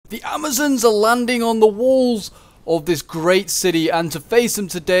The Amazons are landing on the walls of this great city, and to face them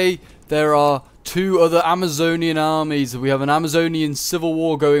today, there are two other Amazonian armies. We have an Amazonian civil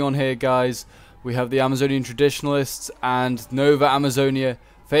war going on here, guys. We have the Amazonian traditionalists and Nova Amazonia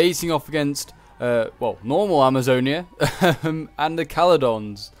facing off against, well, normal Amazonia and the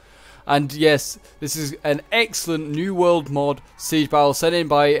Caledons. And yes, this is an excellent New World mod siege battle sent in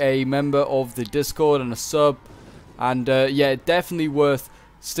by a member of the Discord and a sub. And yeah, definitely worth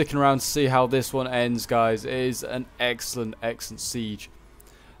sticking around to see how this one ends, guys. It is an excellent, excellent siege.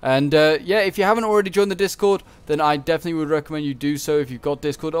 And yeah, if you haven't already joined the Discord, then I definitely would recommend you do so. If you've got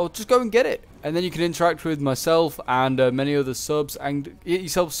Discord, or just go and get it. And then you can interact with myself and many other subs and get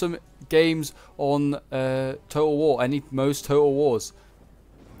yourself some games on Total War, most Total Wars.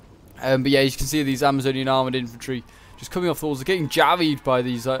 But yeah, you can see these Amazonian armored infantry just coming off the walls. They're getting javied by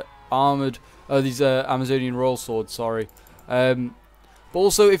these Amazonian royal swords, sorry. But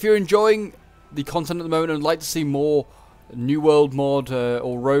also, if you're enjoying the content at the moment and would like to see more New World mod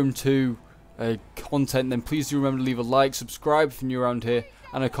or Rome 2 content, then please do remember to leave a like, subscribe if you're new around here,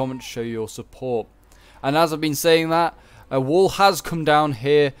 and a comment to show your support. And as I've been saying that, a wall has come down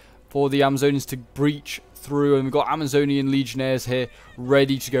here for the Amazonians to breach through, and we've got Amazonian legionnaires here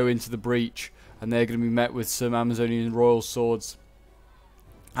ready to go into the breach, and they're going to be met with some Amazonian royal swords.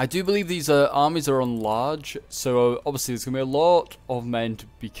 I do believe these armies are on large, so obviously there's going to be a lot of men to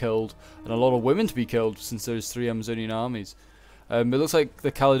be killed and a lot of women to be killed since there's 3 Amazonian armies. It looks like the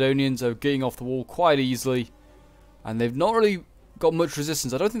Caledonians are getting off the wall quite easily, and they've not really got much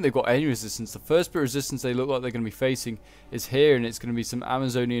resistance. I don't think they've got any resistance. The first bit of resistance they look like they're going to be facing is here, and it's going to be some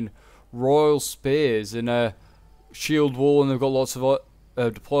Amazonian royal spears in a shield wall, and they've got lots of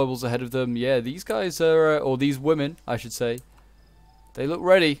deployables ahead of them. Yeah, these guys are, or these women, I should say, they look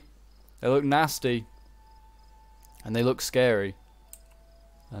ready, they look nasty, and they look scary.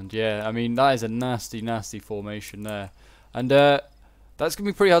 And yeah, I mean, that is a nasty, nasty formation there. And that's going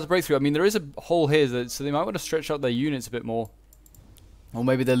to be pretty hard to break through. I mean, there is a hole here, so they might want to stretch out their units a bit more. Or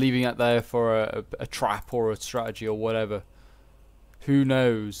maybe they're leaving it there for a trap or a strategy or whatever. Who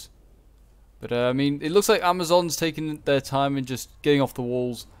knows? But I mean, it looks like Amazon's taking their time and just getting off the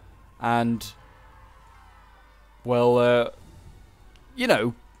walls. And, well, you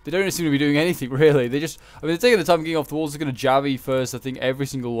know, they don't seem to be doing anything really. They just, I mean, they're taking the time getting off the walls. They're going to javvy first, I think, every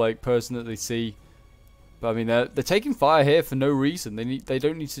single like person that they see. But I mean, they're taking fire here for no reason. They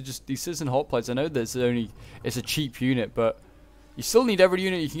don't need to just, these citizen hoplites, I know that it's a cheap unit, but you still need every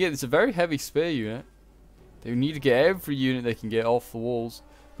unit you can get. It's a very heavy spear unit. They need to get every unit they can get off the walls.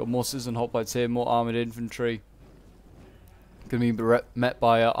 Got more citizen hoplites here, more armored infantry. Going to be met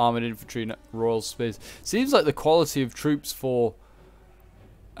by armored infantry and royal spears. Seems like the quality of troops for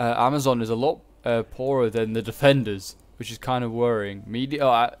Amazon is a lot poorer than the defenders, which is kind of worrying.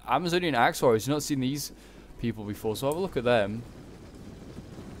 Amazonian axe warriors, you've not seen these people before, so have a look at them.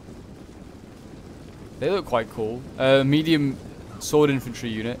 They look quite cool. Medium sword infantry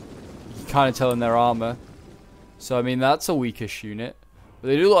unit. You can kind of tell in their armor. So I mean, that's a weakish unit. But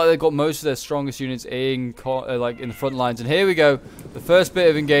they do look like they've got most of their strongest units in like in the front lines. And here we go, the first bit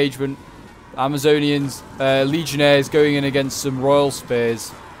of engagement. Amazonians, legionnaires going in against some royal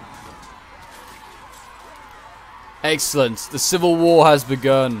spears. Excellent. The civil war has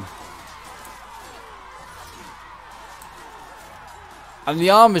begun. And the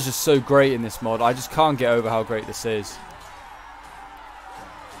armor is just so great in this mod. I just can't get over how great this is.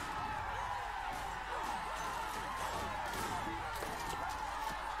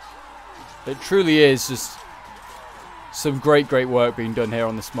 It truly is just some great, great work being done here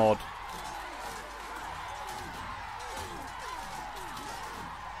on this mod.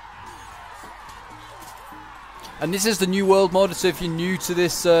 And this is the New World mod, so if you're new to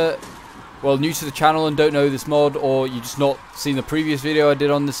this, well, new to the channel and don't know this mod, or you just not seen the previous video I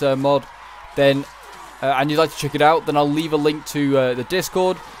did on this mod, then, and you'd like to check it out, then I'll leave a link to the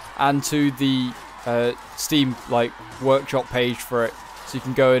Discord and to the Steam workshop page for it, so you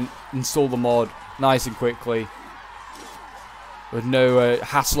can go and install the mod nice and quickly with no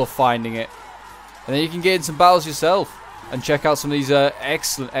hassle of finding it. And then you can get in some battles yourself and check out some of these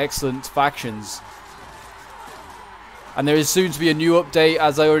excellent, excellent factions. And there is soon to be a new update,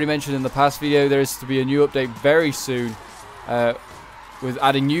 as I already mentioned in the past video. There is to be a new update very soon with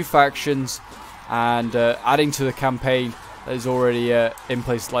adding new factions and adding to the campaign that is already in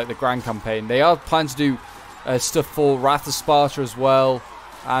place, like the Grand Campaign. They are planning to do stuff for Wrath of Sparta as well,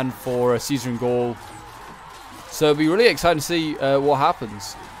 and for Caesar and Gaul. So it'll be really exciting to see what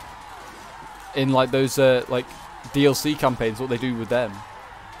happens in those DLC campaigns, what they do with them.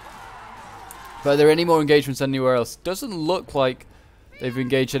 But are there any more engagements anywhere else? Doesn't look like they've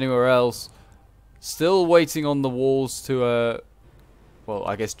engaged anywhere else. Still waiting on the walls to, well,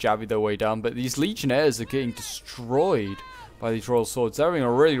 I guess jabby their way down. But these Legionnaires are getting destroyed by these Royal Swords. They're having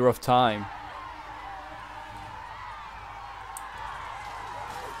a really rough time.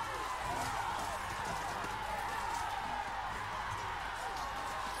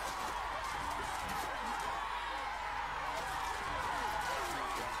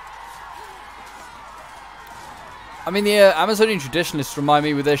 I mean, the Amazonian traditionalists remind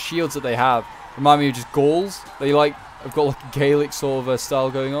me with their shields that they have. Remind me of just Gauls. They like have got like a Gaelic sort of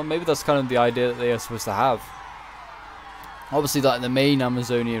style going on. Maybe that's kind of the idea that they are supposed to have. Obviously, like the main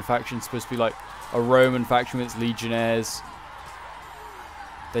Amazonian faction is supposed to be like a Roman faction with its legionnaires.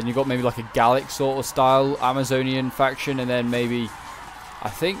 Then you've got maybe like a Gallic sort of style Amazonian faction, and then maybe I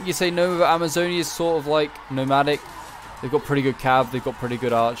think you say Nova Amazonia is sort of like nomadic. They've got pretty good cav. They've got pretty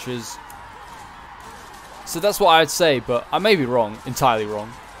good archers. So that's what I'd say, but I may be wrong, entirely wrong.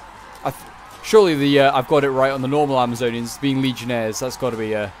 Surely the I've got it right on the normal Amazonians being legionnaires. That's got to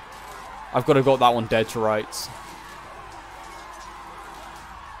be I've got to got that one dead to rights.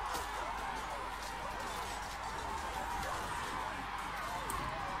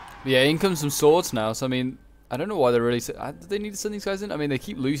 But yeah, in comes some swords now. So I mean, I don't know why they're really. Do they need to send these guys in? I mean, they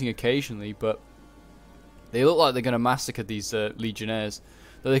keep losing occasionally, but they look like they're going to massacre these legionnaires.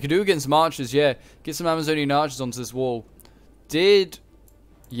 That they could do against some archers, yeah. Get some Amazonian archers onto this wall.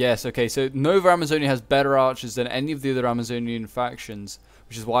 Yes, okay, so Nova Amazonia has better archers than any of the other Amazonian factions,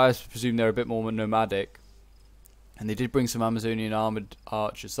 which is why I presume they're a bit more nomadic. And they did bring some Amazonian armored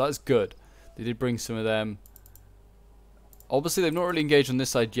archers, so that's good. They did bring some of them. Obviously, they've not really engaged on this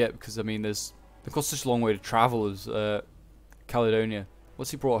side yet, because, I mean, they've got such a long way to travel as Caledonia.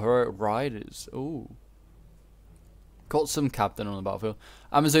 What's he brought? Heroic Riders. Ooh. Got some captain on the battlefield.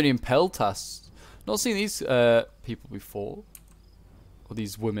 Amazonian Peltasts. Not seen these people before. Or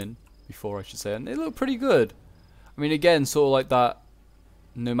these women before, I should say. And they look pretty good. I mean, again, sort of like that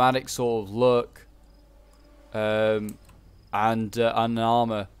nomadic sort of look. And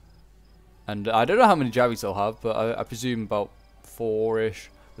armor. And I don't know how many javies they'll have, but I presume about 4-ish.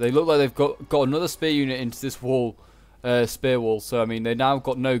 They look like they've got another spear unit into this wall, spear wall. So, I mean, they now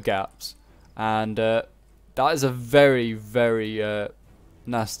got no gaps. And that is a very, very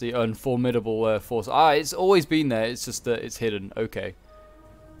nasty and formidable force. It's always been there. It's just that it's hidden. Okay.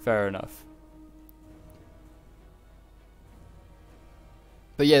 Fair enough.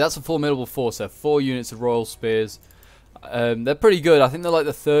 But yeah, that's a formidable force there. 4 units of Royal Spears. They're pretty good. I think they're like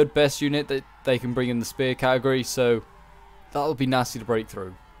the 3rd best unit that they can bring in the spear category. So that'll be nasty to break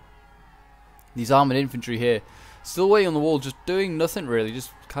through. These armoured infantry here. Still waiting on the wall. Just doing nothing really. Just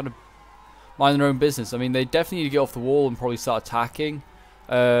kind of mind their own business. I mean, they definitely need to get off the wall and probably start attacking.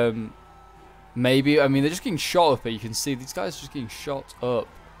 Maybe. I mean, they're just getting shot up. You can see these guys are just getting shot up.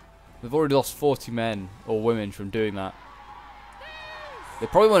 They've already lost 40 men or women from doing that. They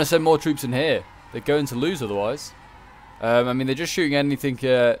probably want to send more troops in here. They're going to lose otherwise. I mean, they're just shooting anything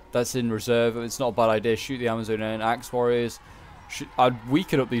that's in reserve. It's not a bad idea. Shoot the Amazonian Axe Warriors. I'd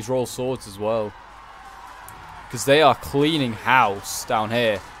weaken up these Royal Swords as well. Because they are cleaning house down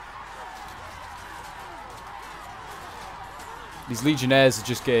here. These Legionnaires are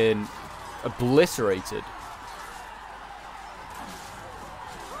just getting obliterated.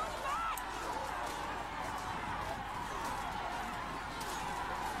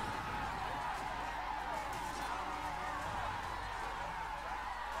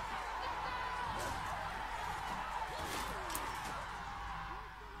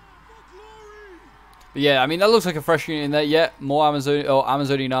 But yeah, I mean, that looks like a fresh unit in there. Yeah, more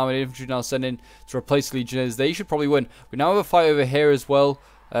Amazonian armored infantry now sent in to replace Legionnaires. They should probably win. We now have a fight over here as well.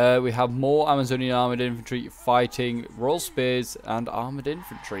 We have more Amazonian armored infantry fighting Royal Spears and armored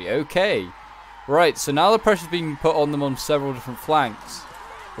infantry. Okay. Right, so now the pressure's being put on them on several different flanks.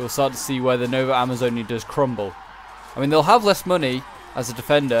 We'll start to see where the Nova Amazonia does crumble. I mean, they'll have less money as a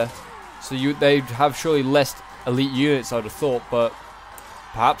defender, so they'd have surely less elite units, I'd have thought, but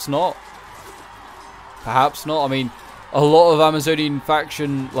perhaps not. Perhaps not. I mean, a lot of Amazonian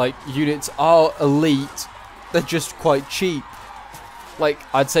faction units are elite. They're just quite cheap. Like,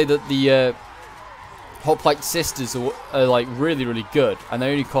 I'd say that the Hoplite Sisters are like really, really good, and they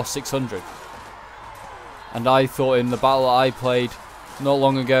only cost 600. And I thought in the battle that I played not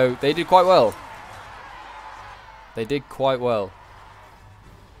long ago, they did quite well. They did quite well.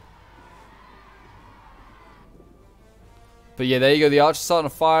 But yeah, there you go. The archers starting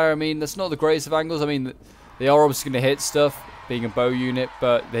to fire. I mean, that's not the greatest of angles. I mean, they are obviously going to hit stuff, being a bow unit,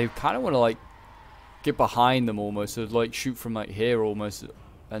 but they kind of want to like get behind them almost, so like shoot from like here almost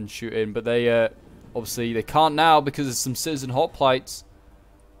and shoot in. But they obviously they can't now because there's some citizen hoplites.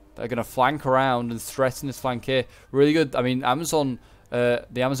 that are going to flank around and threaten this flank here. Really good. I mean, the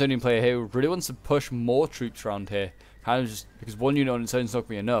Amazonian player here really wants to push more troops around here. Kind of just because one unit on its own is not going to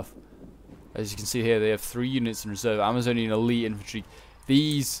be enough. As you can see here, they have 3 units in reserve. Amazonian elite infantry.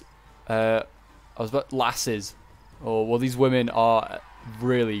 These, lasses, or well, these women are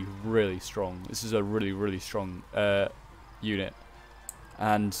really, really strong. This is a really, really strong unit,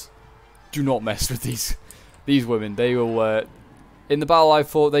 and do not mess with these women. They will. In the battle I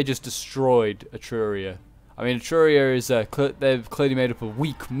fought, they just destroyed Etruria. I mean, Etruria is they're clearly made up of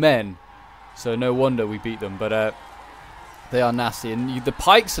weak men, so no wonder we beat them. But they are nasty, and the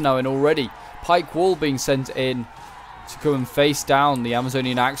pikes are now in already. Pike wall being sent in to come and face down the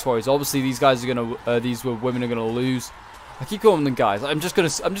Amazonian axe warriors. Obviously, these guys are gonna, these women are gonna lose. I keep calling them guys. I'm just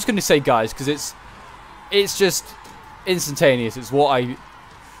gonna say guys because it's just instantaneous. It's what I,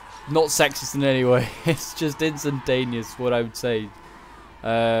 not sexist in any way. It's just instantaneous what I would say.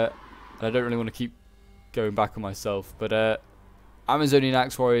 I don't really want to keep going back on myself, but Amazonian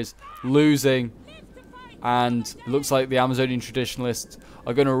axe warriors losing, and it looks like the Amazonian traditionalists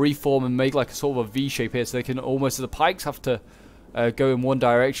are going to reform and make like a sort of a V shape here, so they can almost, the pikes have to go in one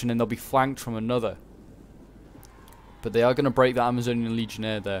direction and they'll be flanked from another. But they are going to break the Amazonian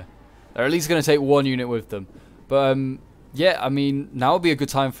legionnaire there. They're at least going to take 1 unit with them. But yeah, I mean, now would be a good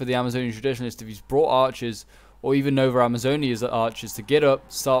time for the Amazonian traditionalist, if he's brought archers, or even Nova Amazonia's archers, to get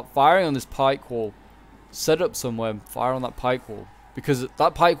up, start firing on this pike wall, set up somewhere and fire on that pike wall, because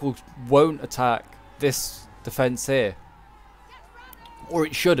that pike wall won't attack this defense here, or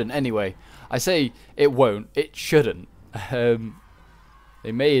it shouldn't anyway. I say it won't, it shouldn't.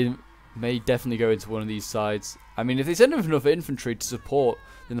 They may definitely go into one of these sides. I mean, if they send enough infantry to support,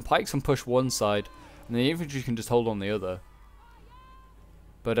 then the pikes can push one side and the infantry can just hold on the other.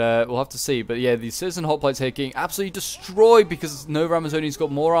 But we'll have to see. But yeah, the citizen hoplites here getting absolutely destroyed because Nova Amazonian's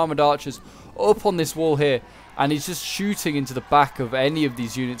got more armoured archers up on this wall here, and he's just shooting into the back of any of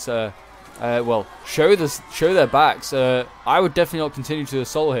these units. Well, show their backs. I would definitely not continue to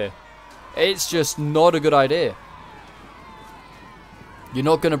assault here. It's just not a good idea. You're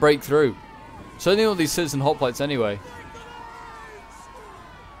not going to break through. Certainly not these citizen hoplites anyway.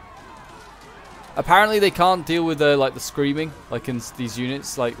 Apparently they can't deal with like the screaming, like in these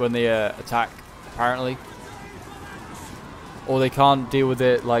units, like when they attack. Apparently, or they can't deal with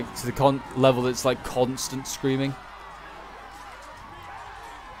it like to the level that's like constant screaming,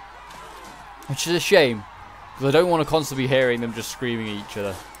 which is a shame because I don't want to constantly be hearing them just screaming at each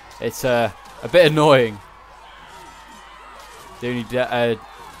other. It's a bit annoying. The only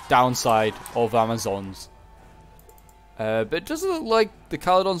downside of Amazons. But it doesn't look like the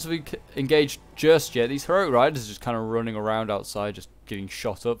Caledons have engaged just yet. These heroic riders are just kind of running around outside, just getting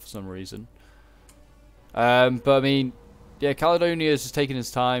shot up for some reason. But I mean, yeah, Caledonia is just taking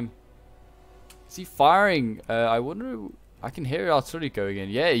his time. Is he firing? I wonder. I can hear artillery going in.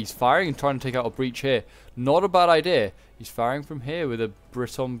 Yeah, he's firing and trying to take out a breach here. Not a bad idea. He's firing from here with a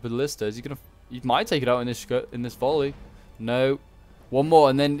Breton ballista. Is he gonna? He might take it out in this volley. No, one more,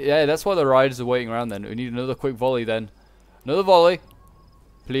 and then yeah, that's why the riders are waiting around. Then we need another quick volley. Then another volley,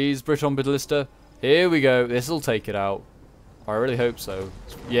 please, Breton ballista. Here we go. This will take it out. I really hope so.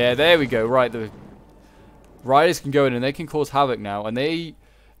 Yeah, there we go. Right, the riders can go in and they can cause havoc now, and they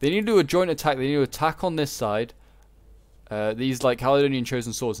need to do a joint attack. They need to attack on this side. These like Caledonian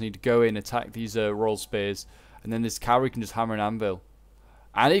chosen swords need to go in, attack these royal spears, and then this cavalry can just hammer an anvil,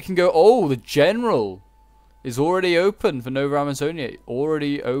 and it can go. Oh, the general is already open for Nova Amazonia,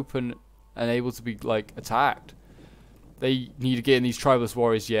 already open and able to be like attacked. They need to get in these tribalist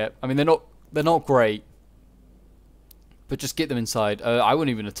warriors yet. I mean, they're not great, but just get them inside. I wouldn't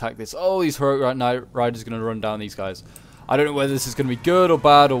even attack this. Oh, these heroic knight riders are going to run down these guys. I don't know whether this is going to be good or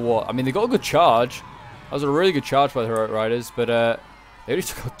bad or what. I mean, they got a good charge. That was a really good charge by the heroic riders, but they only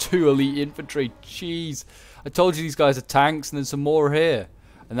took out 2 elite infantry. Jeez, I told you these guys are tanks, and then some more here.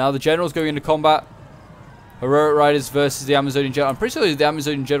 And now the general's going into combat. Heroic riders versus the Amazonian general. I'm pretty sure the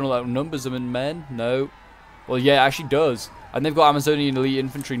Amazonian general outnumbers them in men. No. Well, yeah, it actually does. And they've got Amazonian elite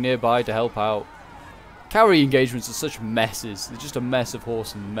infantry nearby to help out. Cavalry engagements are such messes. They're just a mess of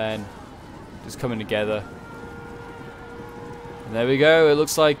horse and men just coming together. And there we go. It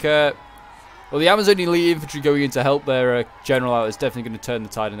looks like well, the Amazonian elite infantry going in to help their general out is definitely going to turn the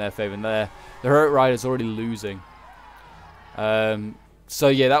tide in their favour. And the heroic riders already losing. So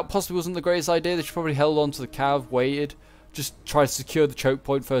yeah, that possibly wasn't the greatest idea. They should probably held on to the cav, waited, just try to secure the choke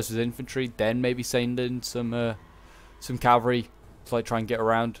point first with infantry, then maybe send in some cavalry to like try and get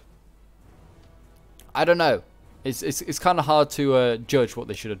around. I don't know. It's kind of hard to judge what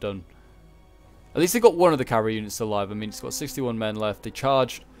they should have done. At least they got one of the cavalry units alive. I mean, it's got 61 men left. They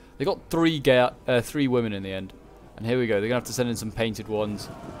charged They got three women in the end. And here we go. They're going to have to send in some painted ones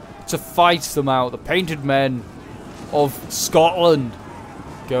to fight them out. The painted men of Scotland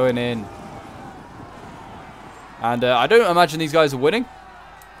going in. And I don't imagine these guys are winning.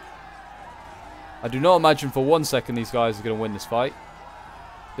 I do not imagine for 1 second these guys are going to win this fight.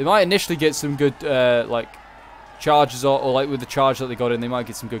 They might initially get some good, like, charges, or like with the charge that they got in, they might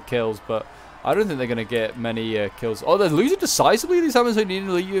get some good kills, but I don't think they're going to get many kills. Oh, they're losing decisively, these Amazonian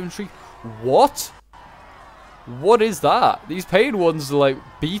elite infantry. What? What is that? These paid ones are, like,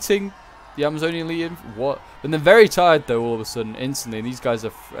 beating the Amazonian elite infantry. What? And they're very tired, though, all of a sudden, instantly. And these guys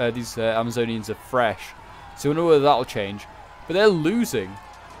are, these Amazonians are fresh. So I wonder whether that'll change. But they're losing.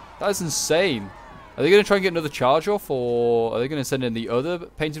 That's insane. Are they going to try and get another charge off, or are they going to send in the other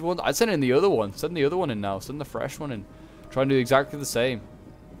painted one? I'd send in the other one. Send the other one in now. Send the fresh one in. Try and do exactly the same.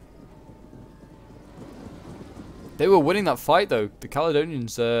 They were winning that fight, though. The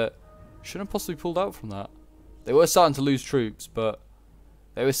Caledonians shouldn't have possibly pulled out from that. They were starting to lose troops, but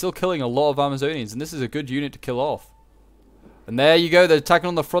they were still killing a lot of Amazonians, and this is a good unit to kill off. And there you go. They're attacking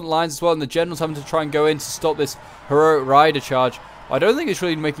on the front lines as well, and the general's having to try and go in to stop this heroic rider charge. I don't think it's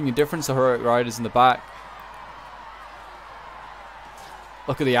really making a difference to heroic riders in the back.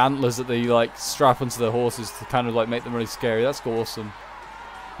 Look at the antlers that they like strap onto their horses to kind of like make them really scary. That's awesome.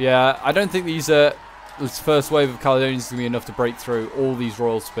 Yeah, I don't think these this first wave of Caledonians is going to be enough to break through all these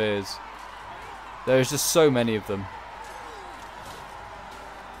royal spears. There's just so many of them.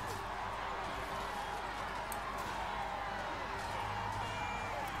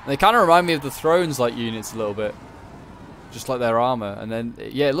 They kind of remind me of the Thrones like units a little bit. Just like their armor. And then,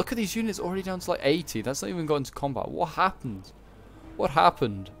 yeah, look at these units already down to like 80. That's not even got into combat. What happened? What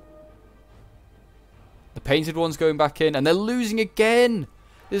happened? The painted one's going back in. And they're losing again.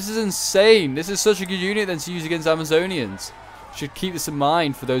 This is insane. This is such a good unit then to use against Amazonians. Should keep this in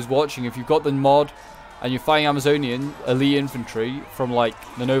mind for those watching. If you've got the mod and you're fighting Amazonian elite infantry from like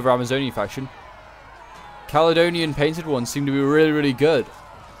the Nova Amazonian faction, Caledonian painted ones seem to be really, really good.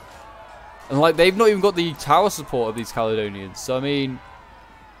 And like they've not even got the tower support of these Caledonians. So I mean,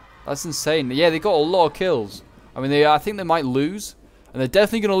 that's insane. Yeah, they got a lot of kills. I mean, I think they might lose, and they're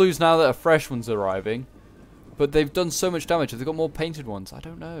definitely going to lose now that a fresh one's arriving. But they've done so much damage. Have they got more painted ones? I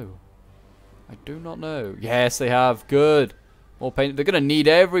don't know. I do not know. Yes, they have. Good. More painted. They're going to need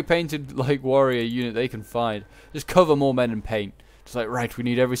every painted like warrior unit they can find. Just cover more men in paint. Just like, right, we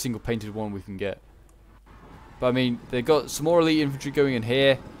need every single painted one we can get. But I mean, they've got some more elite infantry going in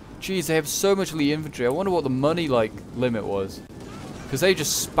here. Jeez, they have so much elite infantry. I wonder what the money like limit was, because they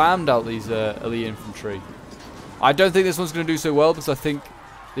just spammed out these elite infantry. I don't think this one's going to do so well, because I think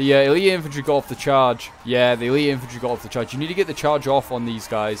the elite infantry got off the charge. Yeah, the elite infantry got off the charge. You need to get the charge off on these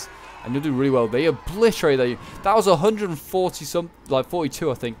guys, and you'll do really well. They obliterated that was 140 some, like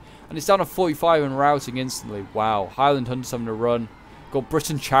 42 I think, and it's down to 45 and routing instantly. Wow, Highland Hunters having to run. Got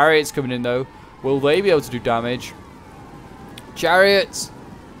Britain chariots coming in though. Will they be able to do damage? Chariots,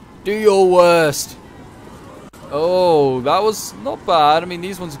 do your worst. Oh, that was not bad. I mean,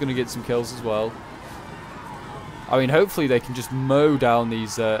 these ones are going to get some kills as well. I mean, hopefully they can just mow down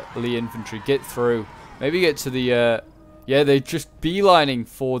these elite infantry, get through. Maybe get to the... yeah, they're just beelining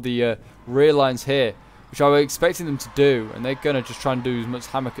for the rear lines here, which I was expecting them to do. And they're going to just try and do as much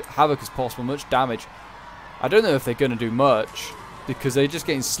havoc as possible, much damage. I don't know if they're going to do much, because they're just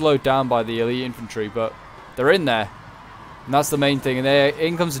getting slowed down by the elite infantry, but they're in there. And that's the main thing. And there,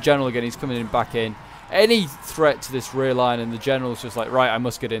 in comes the general again. He's coming in back in. Any threat to this rear line, and the general's just like, right, I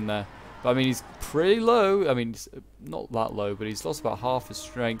must get in there. But I mean, he's pretty low. I mean, he's not that low, but he's lost about half his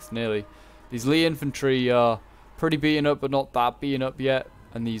strength, nearly. These elite infantry are pretty beaten up, but not that beaten up yet.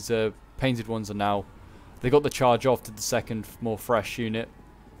 And these painted ones are now. They got the charge off to the second, more fresh unit.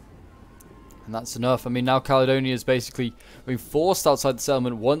 And that's enough. I mean, now Caledonia is basically being forced outside the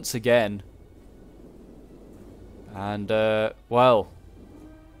settlement once again. And, well,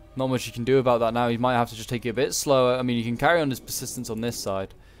 not much you can do about that now. You might have to just take it a bit slower. I mean, you can carry on his persistence on this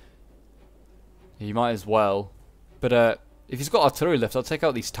side. You might as well. But, if he's got artillery left, I'll take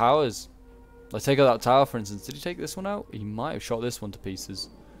out these towers. Like, take out that tower, for instance. Did he take this one out? He might have shot this one to pieces.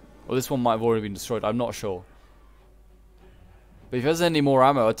 Or this one might have already been destroyed. I'm not sure. But if he has any more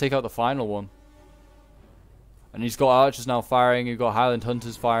ammo, I'd take out the final one. And he's got archers now firing. You've got Highland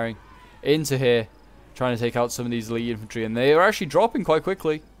Hunters firing into here, trying to take out some of these elite infantry. And they are actually dropping quite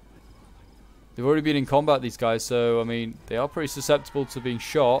quickly. They've already been in combat, these guys. So, I mean, they are pretty susceptible to being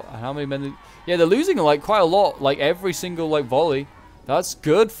shot. And how many men... Yeah, they're losing, like, quite a lot. Like, every single, like, volley. That's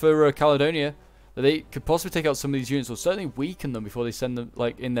good for Caledonia. That they could possibly take out some of these units, or certainly weaken them before they send them,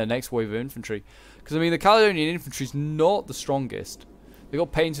 like, in their next wave of infantry. Because, I mean, the Caledonian infantry is not the strongest. They've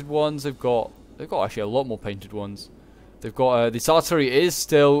got painted ones. They've got actually a lot more painted ones. They've got this artillery is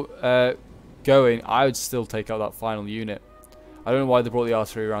still going. I would still take out that final unit. I don't know why they brought the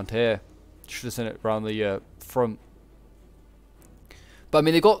artillery around here. Should have sent it around the front. But I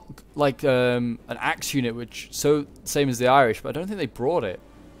mean, they got like an axe unit, which same as the Irish, but I don't think they brought it.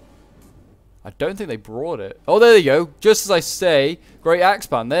 Oh, there they go. Just as I say, Great Axe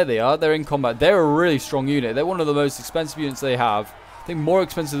Band. There they are. They're in combat. They're a really strong unit. They're one of the most expensive units they have. I think more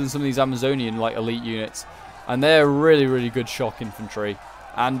expensive than some of these Amazonian like elite units. And they're really, really good shock infantry.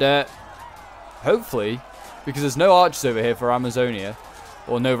 And hopefully, because there's no archers over here for Amazonia,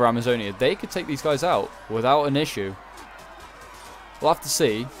 or Nova Amazonia, they could take these guys out without an issue. We'll have to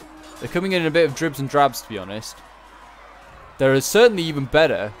see. They're coming in a bit of dribs and drabs, to be honest. They're certainly even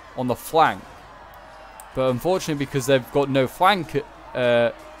better on the flank. But unfortunately, because they've got no flank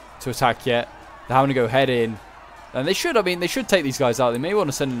to attack yet, they're having to go head in. And they should, I mean, they should take these guys out. They may want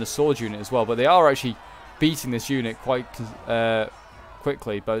to send in a sword unit as well, but they are actually beating this unit quite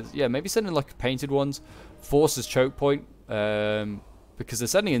quickly. But yeah, maybe send in like painted ones. Forces choke point, because they're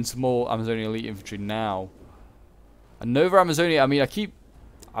sending in some more Amazonian elite infantry now. And Nova Amazonia, I mean,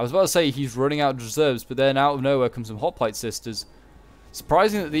 I was about to say he's running out of reserves, but then out of nowhere comes some Hoplite Sisters.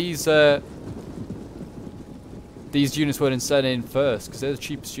 Surprising that these units weren't sent in first, because they're the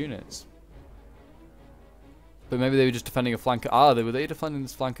cheapest units. But maybe they were just defending a flank. Ah, were they defending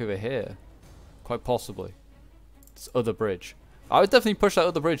this flank over here? Quite possibly. This other bridge. I would definitely push that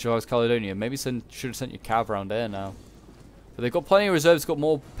other bridge if I was Caledonia. Maybe should have sent your cav around there now. But they've got plenty of reserves. They've got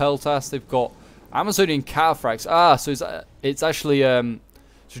more peltas. They've got Amazonian cataphracts. Ah, so it's actually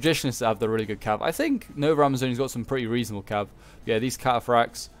traditionalists that have the really good cav. I think Nova Amazonia's got some pretty reasonable cav. Yeah, these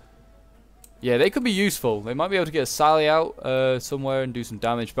cataphracts. Yeah, they could be useful. They might be able to get a sally out somewhere and do some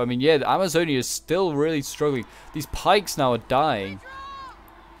damage. But I mean, yeah, the Amazonia is still really struggling. These pikes now are dying.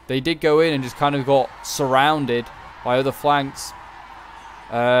 They did go in and just kind of got surrounded by other flanks.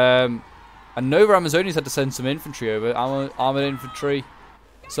 And Nova Amazonia's had to send some infantry over, armored infantry.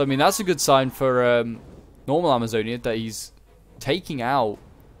 So I mean, that's a good sign for normal Amazonia that he's taking out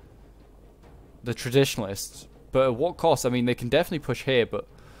the traditionalists. But at what cost? I mean, they can definitely push here, but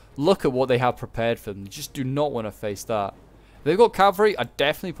look at what they have prepared for them. You just do not want to face that. If they've got cavalry, I'd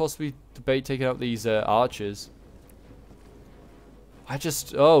definitely possibly debate taking out these archers.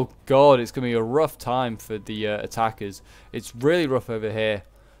 Oh god, it's going to be a rough time for the attackers. It's really rough over here.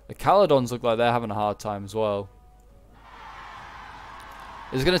 The Caledons look like they're having a hard time as well.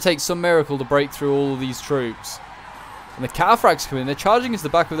 It's going to take some miracle to break through all of these troops. And the cataphracts come in. They're charging into the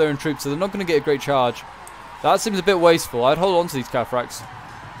back of their own troops, so they're not going to get a great charge. That seems a bit wasteful. I'd hold on to these cataphracts.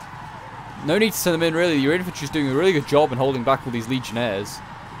 No need to send them in, really. Your infantry's doing a really good job in holding back all these legionnaires.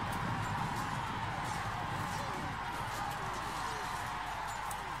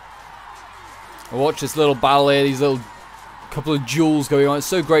 Watch this little battle here, these little couple of duels going on. It's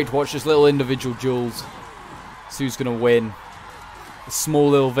so great to watch just little individual duels. See who's going to win. A small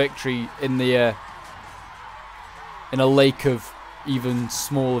little victory in the in a lake of even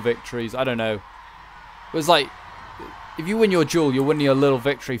smaller victories. I don't know. It was like, if you win your duel, you're winning a little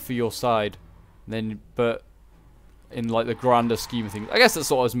victory for your side. But in like the grander scheme of things, I guess that's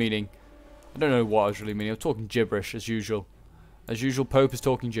what I was meaning. I don't know what I was really meaning. I'm talking gibberish as usual. As usual, Pope is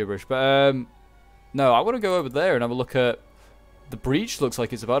talking gibberish. But no, I want to go over there and have a look at the breach. Looks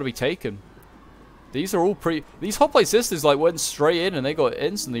like it's about to be taken. These are all pretty. These Hoplite Sisters like went straight in and they got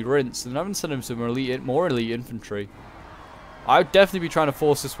instantly rinsed. And I haven't sent them some more elite infantry. I would definitely be trying to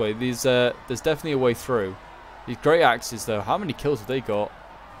force this way. There's definitely a way through. These great axes, though, how many kills have they got?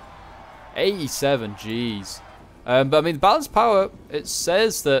 87, jeez. But I mean, balanced power, it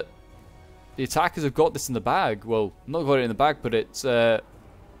says that the attackers have got this in the bag. Well, not got it in the bag, but it's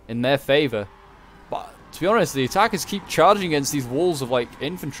in their favour. But to be honest, the attackers keep charging against these walls of like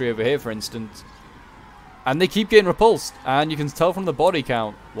infantry over here, for instance. And they keep getting repulsed. And you can tell from the body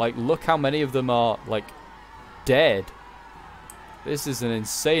count, like, look how many of them are, like, dead. This is an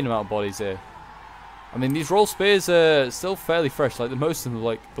insane amount of bodies here. I mean, these roll spears are still fairly fresh. Like, the most of them,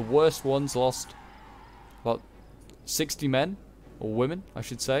 like, the worst ones lost about 60 men. Or women, I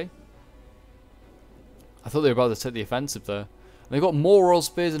should say. I thought they were about to take the offensive there. And they've got more roll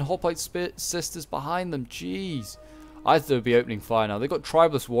spears and Hoplite Sisters behind them. Jeez. I thought they'd be opening fire now. They've got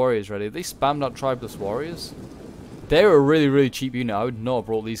Tribeless Warriors ready. They spammed out Tribeless Warriors. They're a really, really cheap unit. I would not have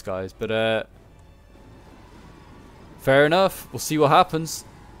brought these guys. But, fair enough. We'll see what happens.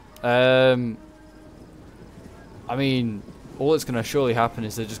 I mean, all that's going to surely happen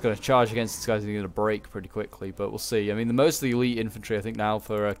is they're just going to charge against these guys and they're going to break pretty quickly. But we'll see. I mean, the most of the elite infantry, I think, now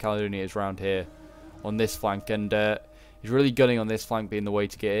for Caledonia is around here on this flank. And He's really gunning on this flank being the way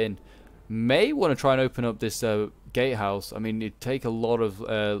to get in. May want to try and open up this gatehouse. I mean, it'd take a lot of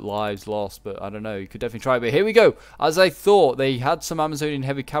lives lost, but I don't know. You could definitely try it. But here we go. As I thought, they had some Amazonian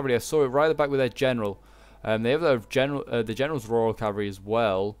heavy cavalry. I saw it right at the back with their general. They have the general's royal cavalry as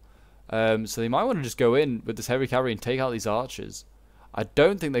well. So they might want to just go in with this heavy cavalry and take out these archers. I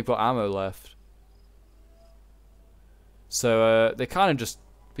don't think they've got ammo left. So they're kind of just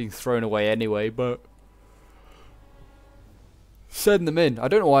being thrown away anyway, but send them in. I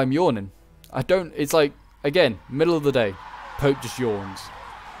don't know why I'm yawning. It's like, again, middle of the day. Pope just yawns.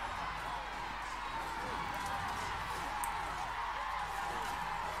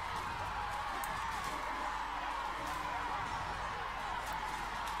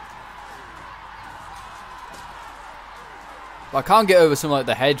 I can't get over some like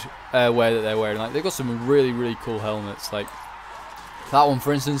the head wear that they're wearing. Like they've got some really, really cool helmets. Like that one,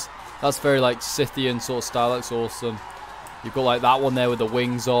 for instance, that's very like Scythian sort of style. That's awesome. You've got like that one there with the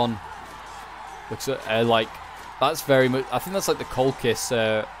wings on. Looks like that's very much. I think that's like the Colchis,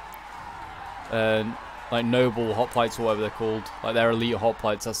 like noble hoplites or whatever they're called. Like their elite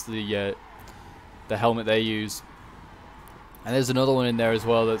hoplites. That's the helmet they use. And there's another one in there as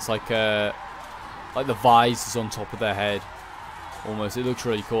well that's like the visors on top of their head. Almost, it looks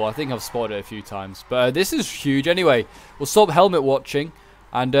really cool. I think I've spotted it a few times. But this is huge. Anyway, we'll stop helmet watching.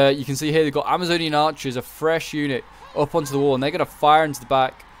 And you can see here they've got Amazonian archers, a fresh unit, up onto the wall. And they're going to fire into the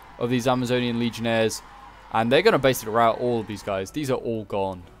back of these Amazonian legionnaires. And they're going to basically rout all of these guys. These are all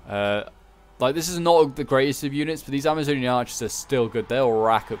gone. Like, this is not the greatest of units, but these Amazonian archers are still good. They'll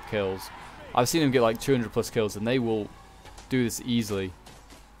rack up kills. I've seen them get like 200 plus kills, and they will do this easily.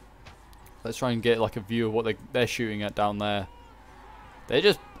 Let's try and get like a view of what they're shooting at down there.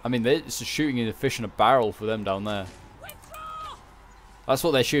 It's just shooting in a fish in a barrel for them down there. That's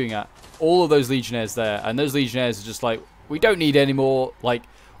what they're shooting at. All of those legionnaires there. And those legionnaires are just like, we don't need any more. Like,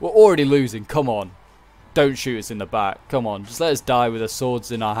 we're already losing. Come on. Don't shoot us in the back. Come on. Just let us die with our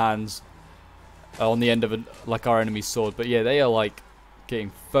swords in our hands. On the end of like our enemy's sword. But yeah, they are like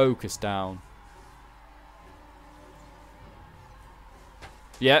getting focused down.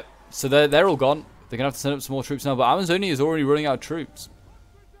 Yep. So they're all gone. They're going to have to send up some more troops now. But Amazonia is already running out of troops.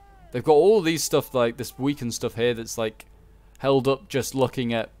 They've got all these stuff, like this weakened stuff here that's like held up just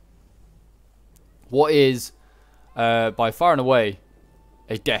looking at what is by far and away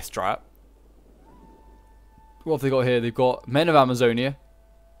a death trap. What have they got here? They've got Men of Amazonia.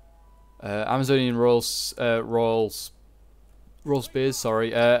 Amazonian Royal Spears,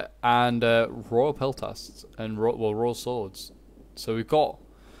 sorry. And Royal Peltasts and Royal Swords. So we've got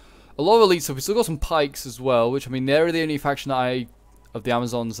a lot of elite stuff. We've still got some pikes as well, which, I mean, they're the only faction of the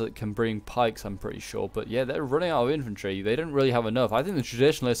Amazons that can bring pikes, I'm pretty sure. But yeah, they're running out of infantry. They don't really have enough. I think the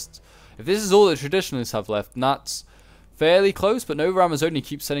traditionalists, if this is all the traditionalists have left, that's fairly close. But Nova Amazonia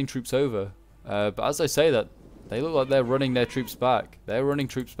keeps sending troops over. But as I say that, they look like they're running their troops back. They're running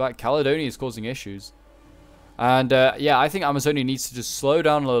troops back. Caledonia is causing issues. And yeah, I think Amazonia needs to just slow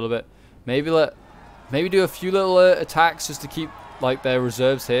down a little bit. Maybe do a few little attacks just to keep like their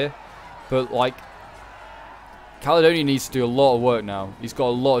reserves here. But like, Caledonia needs to do a lot of work now. He's got a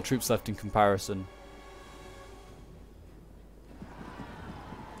lot of troops left in comparison.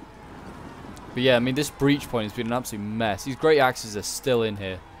 But yeah, I mean, this breach point has been an absolute mess. These great axes are still in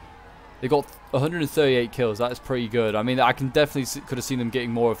here. They got 138 kills. That is pretty good. I mean, I can definitely could have seen them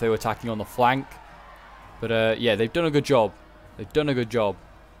getting more if they were attacking on the flank. But yeah, they've done a good job. They've done a good job.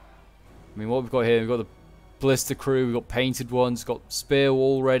 I mean, what we've got here, we've got the blister crew, we've got painted ones, got spear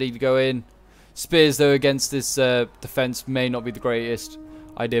wall ready to go in. Spears, though, against this defense may not be the greatest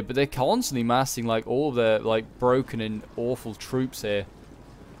idea, but they're constantly massing like all of their like broken and awful troops here.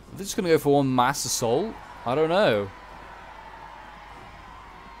 Are they just going to go for one mass assault? I don't know.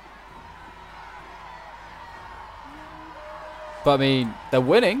 But I mean, they're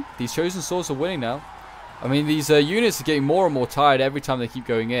winning. These chosen swords are winning now. I mean, these units are getting more and more tired every time they keep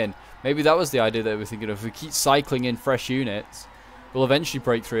going in. Maybe that was the idea that they were thinking of. If we keep cycling in fresh units, we'll eventually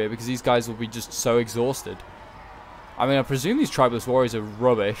break through it because these guys will be just so exhausted. I mean, I presume these tribalist warriors are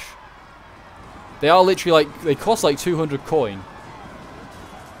rubbish. They are literally like, they cost like 200 coin.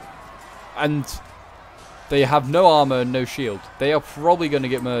 And they have no armor and no shield. They are probably going to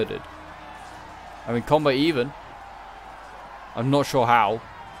get murdered. I mean, combat even. I'm not sure how.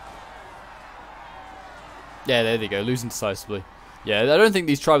 Yeah, there they go. Losing decisively. Yeah, I don't think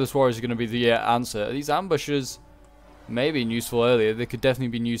these tribalist warriors are going to be the answer. These ambushers may be useful earlier. They could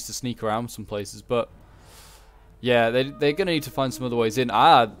definitely be used to sneak around some places. But, yeah, they're going to need to find some other ways in. They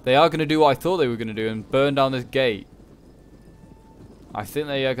are going to do what I thought they were going to do and burn down this gate. I think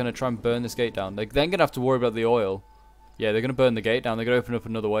they are going to try and burn this gate down. They're then going to have to worry about the oil. Yeah, they're going to burn the gate down. They're going to open up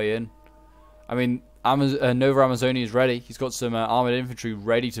another way in. I mean, Nova Amazonia is ready. He's got some armoured infantry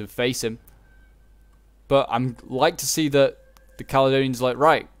ready to face him. But I'm like to see that the Caledonians are like,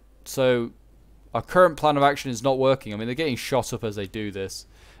 right, so our current plan of action is not working. I mean, they're getting shot up as they do this.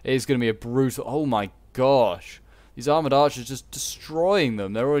 It is going to be a brutal... Oh my gosh. These armoured archers just destroying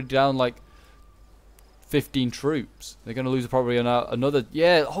them. They're already down like 15 troops. They're going to lose probably another...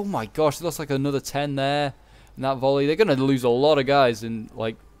 Yeah, oh my gosh. They lost like another 10 there in that volley. They're going to lose a lot of guys and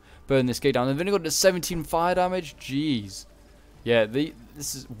like burn this gate down. They've only got to 17 fire damage. Jeez. Yeah,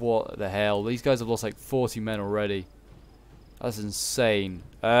 this is... What the hell? These guys have lost like 40 men already. That's insane.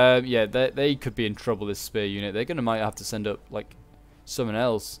 Yeah, they could be in trouble, this spear unit. They're might have to send up like someone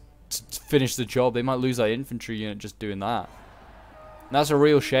else to finish the job. They might lose that infantry unit just doing that. And that's a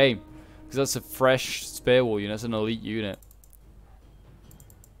real shame, because that's a fresh spear wall unit. That's an elite unit.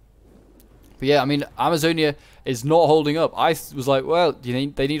 But yeah, I mean, Amazonia is not holding up. I was like, well, they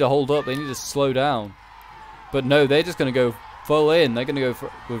need to hold up. They need to slow down. But no, they're just going to go full in. They're going to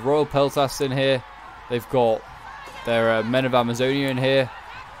go with Royal Peltas in here. They've got their Men of Amazonia in here.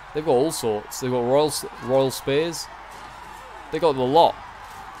 They've got all sorts. They've got Royal Spears. They got the lot.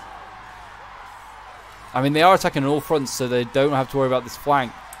 I mean, they are attacking on all fronts, so they don't have to worry about this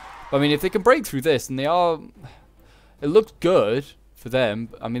flank. But I mean, if they can break through this, then they are... It looks good for them.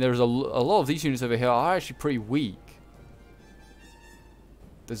 I mean, there's a lot of these units over here are actually pretty weak.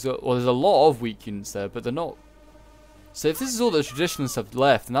 There's a lot of weak units there, but they're not... So if this is all the traditional stuff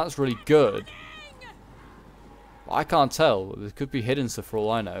left, then that's really good. I can't tell. There could be hidden stuff for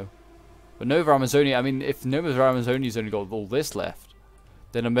all I know. But Nova Amazonia, I mean, if Nova Amazonia's only got all this left,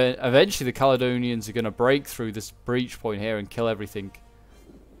 then eventually the Caledonians are going to break through this breach point here and kill everything.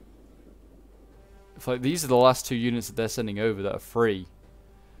 If like these are the last two units that they're sending over that are free.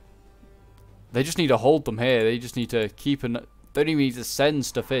 They just need to hold them here. They just need to keep an... They don't even need to send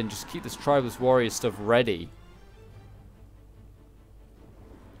stuff in. Just keep this Tribeless Warrior stuff ready.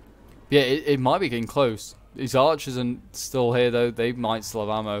 Yeah, it might be getting close. These archers are still here though. They might still have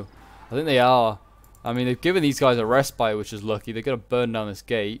ammo. I think they are. I mean, they've given these guys a respite, which is lucky. They're going to burn down this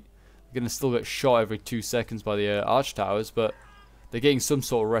gate. They're going to still get shot every 2 seconds by the arch towers, but they're getting some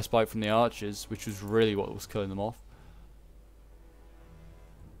sort of respite from the archers, which was really what was killing them off.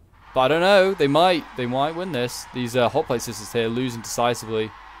 But I don't know. They might win this. These hot plate sisters here losing decisively.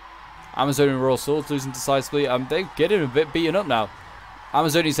 Amazonian Royal Swords losing decisively. They're getting a bit beaten up now.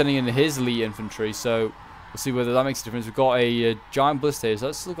 Amazonian's sending in his elite infantry, so we'll see whether that makes a difference. We've got a giant blister here. Has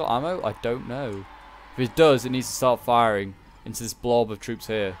that still got ammo? I don't know. If it does, it needs to start firing into this blob of troops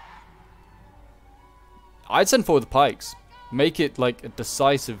here. I'd send forward the pikes. Make it like a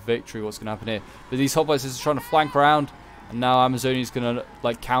decisive victory. What's going to happen here? But these hot places are trying to flank around, and now Amazonian's going to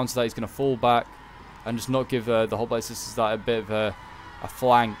like counter that. He's going to fall back and just not give the hot plate sisters that a bit of a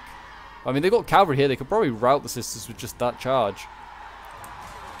flank. I mean, they've got cavalry here. They could probably rout the sisters with just that charge.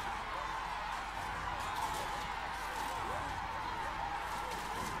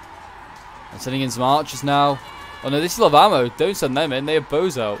 I'm sending in some archers now. Oh no, they still have ammo. Don't send them in. They have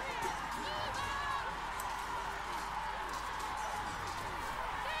bows out.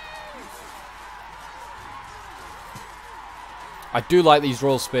 I do like these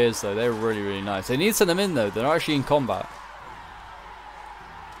Royal Spears though. They're really, really nice. They need to send them in though. They're not actually in combat.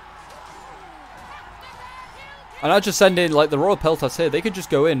 And I just send in like the Royal Peltas here. They could just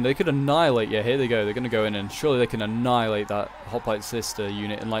go in. They could annihilate. Yeah, here they go. They're going to go in and surely they can annihilate that Hoplite Sister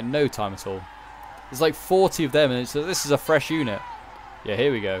unit in like no time at all. There's like 40 of them and so this is a fresh unit. Yeah,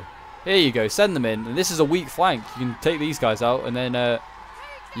 here we go. Here you go. Send them in. And this is a weak flank. You can take these guys out and then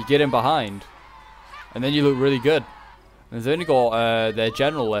you get in behind. And then you look really good. And they've only got their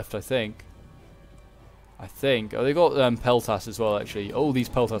general left, I think. Oh, they got Peltas as well, actually. Oh, these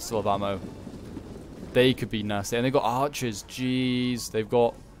Peltas still have ammo. They could be nasty. And they've got archers. Jeez.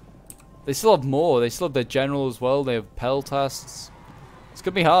 They still have more. They still have their general as well. They have Peltas. It's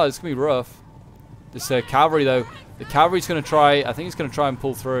going to be hard. It's going to be rough. This cavalry, though. The cavalry's going to try... I think it's going to try and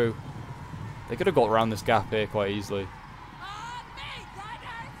pull through. They could have got around this gap here quite easily.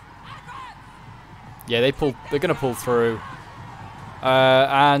 Yeah, they're going to pull through.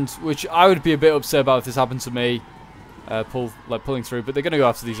 And which I would be a bit upset about if this happened to me. Pulling through, but they're going to go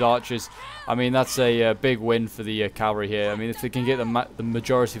after these archers. I mean, that's a big win for the cavalry here. I mean, if they can get the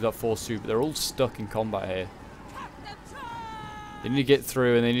majority of that force through, but they're all stuck in combat here. They need to get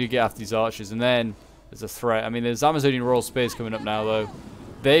through, and they need to get after these archers, and then there's a threat. I mean, there's Amazonian Royal Spears coming up now, though.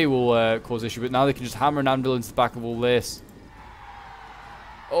 They will cause issue, but now they can just hammer an anvil into the back of all this.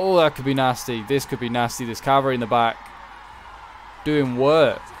 Oh, that could be nasty. This could be nasty. This cavalry in the back. Doing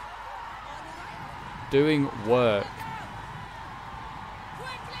work. Doing work.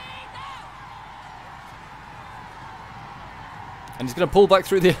 And he's going to pull back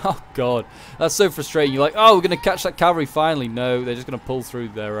through the... Oh, God. That's so frustrating. You're like, oh, we're going to catch that cavalry finally. No, they're just going to pull through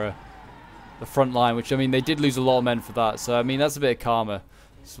their the front line, which, I mean, they did lose a lot of men for that. So, I mean, that's a bit of karma.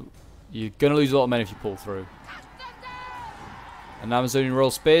 So you're going to lose a lot of men if you pull through. And Amazonian Royal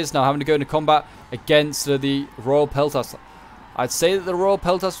Spears now having to go into combat against the Royal Peltas. I'd say that the Royal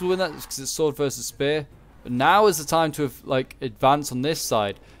Peltas will win that because it's sword versus spear. But now is the time to like advance on this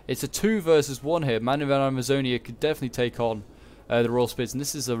side. It's a 2 versus 1 here. Man of Amazonia could definitely take on the Royal Spears. And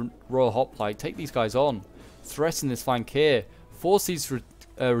this is a Royal Hoplite. Take these guys on. Threaten this flank here. Force these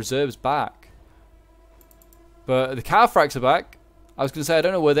reserves back. But the Cataphracts are back. I was going to say, I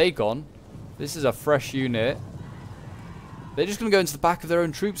don't know where they've gone. This is a fresh unit. They're just going to go into the back of their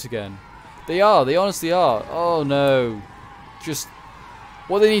own troops again. They are. They honestly are. Oh, no. Just...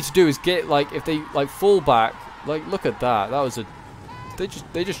 What they need to do is get, like, if they, like, fall back. Like, look at that. That was a...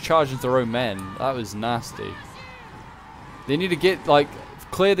 They just charged into their own men. That was nasty. They need to get, like,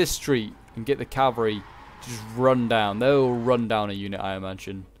 clear this street and get the cavalry to just run down. They'll run down a unit, I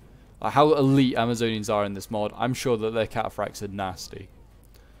imagine. Like, how elite Amazonians are in this mod. I'm sure that their cataphracts are nasty.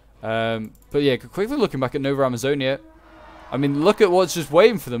 But yeah, quickly looking back at Nova Amazonia. I mean, look at what's just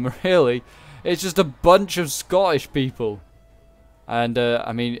waiting for them, really. It's just a bunch of Scottish people. And,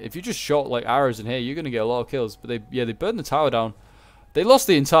 I mean, if you just shot, like, arrows in here, you're going to get a lot of kills. But, they burned the tower down. They lost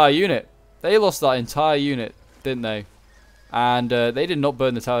the entire unit. They lost that entire unit, didn't they? And they did not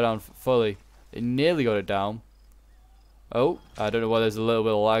burn the tower down fully. They nearly got it down. Oh, I don't know why there's a little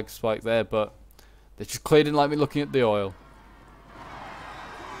bit of lag spike there, but they just clearly didn't like me looking at the oil.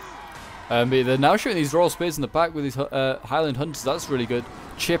 But they're now shooting these Royal Spears in the back with these Highland Hunters. That's really good.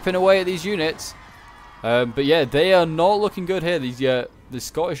 Chipping away at these units. But yeah, they are not looking good here. The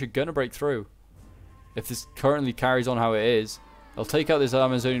Scottish are going to break through. If this currently carries on how it is. They'll take out this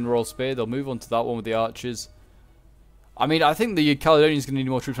Amazonian Royal Spear. They'll move on to that one with the archers. I mean, I think the Caledonians going to need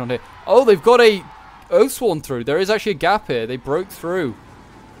more troops around here. Oh, they've got a Oathsworn through. There is actually a gap here. They broke through.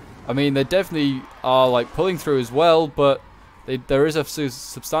 I mean, they definitely are like pulling through as well, but there is a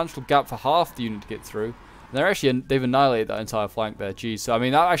substantial gap for half the unit to get through. And they've annihilated that entire flank there. Geez. So I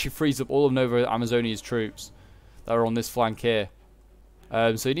mean, that actually frees up all of Nova Amazonia's troops that are on this flank here.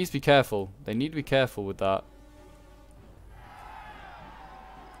 So he needs to be careful. They need to be careful with that.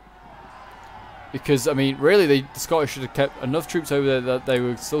 Because, I mean, really, the Scottish should have kept enough troops over there that they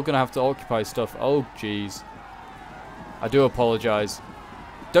were still going to have to occupy stuff. Oh, jeez. I do apologise.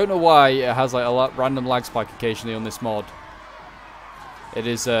 Don't know why it has, like, a random lag spike occasionally on this mod. It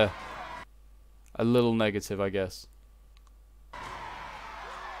is a little negative, I guess.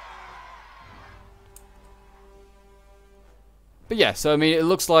 But yeah, so, I mean, it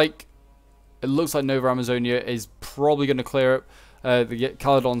looks like Nova Amazonia is probably going to clear up the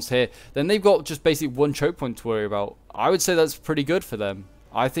Caledons here. Then they've got just basically one choke point to worry about. I would say that's pretty good for them.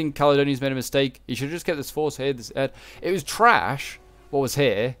 I think Caledonia's made a mistake. He should have just kept this force here. It was trash, what was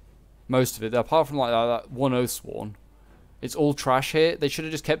here. Most of it. Apart from like that one Oathsworn. It's all trash here. They should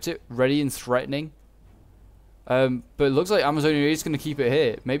have just kept it ready and threatening. But it looks like Amazonia is going to keep it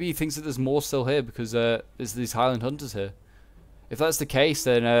here. Maybe he thinks that there's more still here because there's these Highland Hunters here. If that's the case,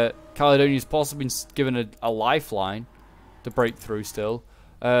 then Caledonia's possibly been given a lifeline to break through still.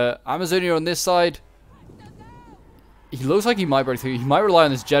 Amazonia on this side, he looks like he might break through. He might rely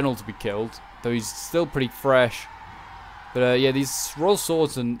on this general to be killed, though he's still pretty fresh. But yeah, these Royal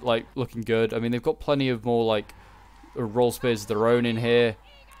Swords are like looking good. I mean, they've got plenty of more like Royal Spears of their own in here,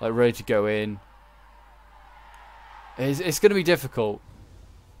 like ready to go in. It's going to be difficult.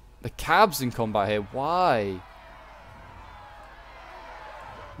 The cabs in combat here. Why?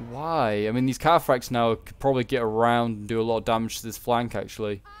 Why? I mean, these Cataphracts now could probably get around and do a lot of damage to this flank,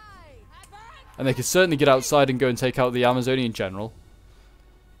 actually. And they could certainly get outside and go and take out the Amazonian general.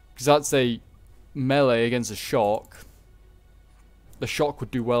 Because that's a melee against a shock. The shock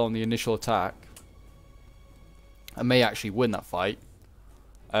would do well on the initial attack. And may actually win that fight.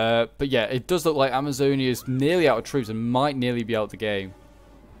 But yeah, it does look like Amazonia is nearly out of troops and might nearly be out of the game.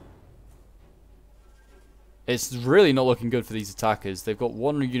 It's really not looking good for these attackers. They've got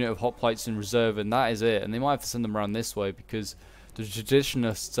one unit of hoplites in reserve, and that is it. And they might have to send them around this way because the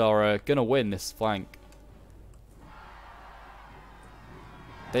traditionists are going to win this flank.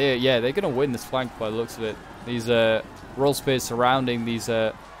 They're going to win this flank by the looks of it. These Royal Spears surrounding these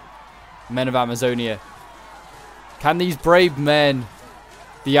men of Amazonia. Can these brave men,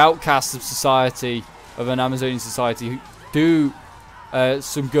 the outcasts of society, of an Amazonian society, do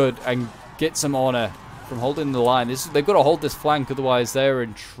some good and get some honor from holding the line? They've got to hold this flank, otherwise they're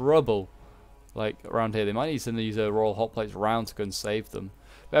in trouble. Like around here, they might need to send these Royal Hoplites around to go and save them.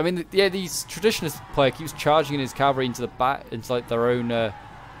 But, I mean, yeah, these traditionalist player keeps charging his cavalry into the back, into like their own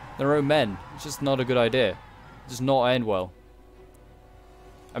men. It's just not a good idea. It does not end well.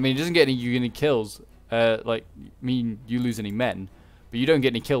 I mean, it doesn't get any kills. Like, mean you lose any men, but you don't get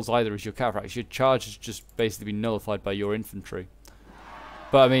any kills either as your cavalry. Your charge is just basically been nullified by your infantry.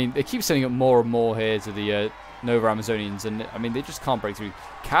 But I mean, they keep sending up more and more here to the Nova Amazonians, and I mean, they just can't break through.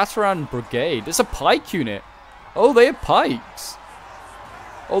 Cateran Brigade. It's a pike unit. Oh, they have pikes.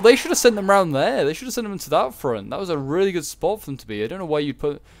 Oh, they should have sent them around there. They should have sent them into that front. That was a really good spot for them to be. I don't know why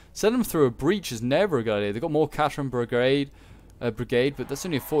you'd send them through a breach is never a good idea. They've got more Cateran Brigade, but that's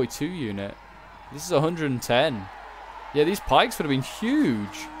only a 42 unit. This is 110. Yeah, these pikes would have been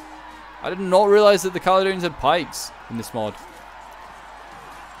huge. I did not realize that the Caledonians had pikes in this mod.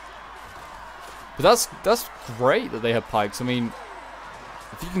 But that's great that they have pikes. I mean,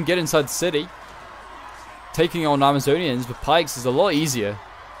 if you can get inside the city, taking on Amazonians with pikes is a lot easier.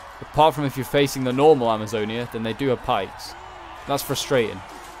 Apart from if you're facing the normal Amazonia, then they do have pikes. That's frustrating.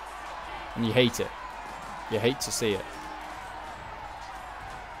 And you hate it. You hate to see it.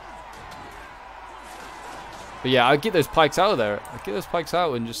 But yeah, I'd get those pikes out of there. I'd get those pikes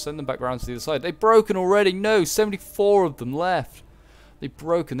out and just send them back around to the other side. They've broken already. No, 74 of them left. They've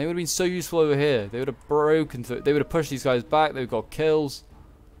broken. They would have been so useful over here. They would have broken through. They would have pushed these guys back. They've got kills.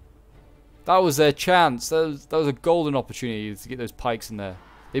 That was their chance. That was a golden opportunity to get those pikes in there.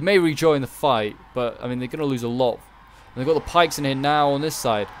 They may rejoin the fight, but I mean, they're going to lose a lot. And they've got the pikes in here now on this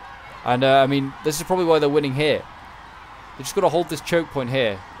side. And I mean, this is probably why they're winning here. They just got to hold this choke point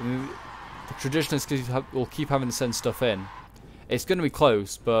here. I mean, the traditionalists will keep having to send stuff in. It's going to be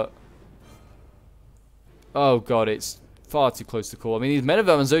close, but oh god, it's far too close to call. I mean, these men of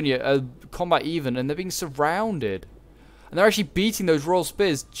Amazonia are combat even, and they're being surrounded. And they're actually beating those Royal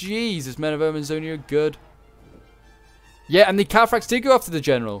Spears. Jeez, these men of Amazonia are good. Yeah, and the Cataphracts did go after the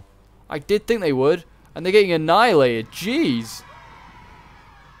general. I did think they would. And they're getting annihilated. Jeez.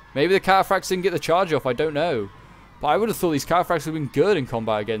 Maybe the Cataphracts didn't get the charge off. I don't know. But I would have thought these Cataphracts would have been good in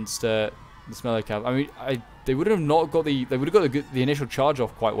combat against this melee cav. I mean, they would have not got the... They would have got the initial charge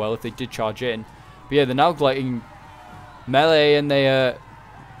off quite well if they did charge in. But yeah, they're now gliding melee, and they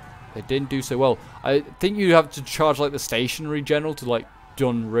didn't do so well. I think you have to charge like the stationary general to like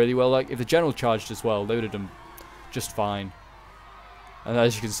done really well. Like if the general charged as well, they would have done just fine. And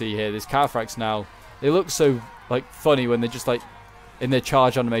as you can see here, these Cataphracts now, they look so like funny when they're just like in their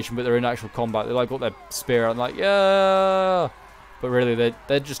charge animation, but they're in actual combat. They like got their spear out and like yeah, but really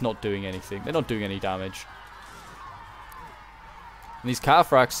they're just not doing anything. They're not doing any damage. And these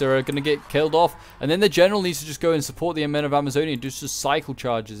Cataphracts are going to get killed off. And then the general needs to just go and support the men of Amazonia and just cycle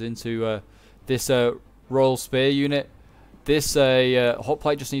charges into this Royal Spear unit. This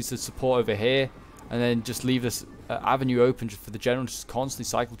Hoplite just needs to support over here. And then just leave this avenue open just for the general to just constantly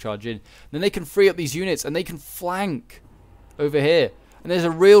cycle charge in. And then they can free up these units and they can flank over here. And there's a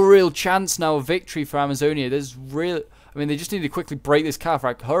real chance now of victory for Amazonia. There's real... I mean, they just need to quickly break this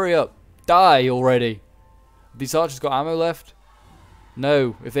Cataphract. Hurry up. Die already. Have these archers got ammo left?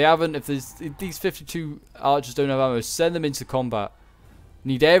 No, if they haven't, if these 52 archers don't have ammo, send them into combat.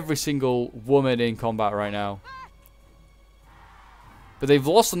 Need every single woman in combat right now. But they've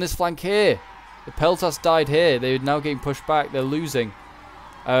lost on this flank here. The Peltas died here. They're now getting pushed back. They're losing.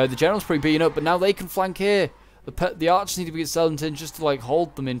 The general's pretty beaten up, but now they can flank here. The archers need to get sent in just to like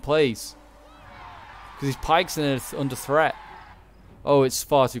hold them in place. Because these pikes are under threat. Oh, it's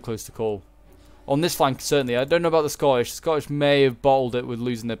far too close to call. On this flank, certainly. I don't know about the Scottish. The Scottish may have bottled it with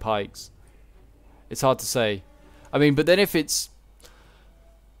losing their pikes. It's hard to say. I mean, but then if it's...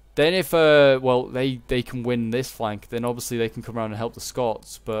 Then if, well, they can win this flank, then obviously they can come around and help the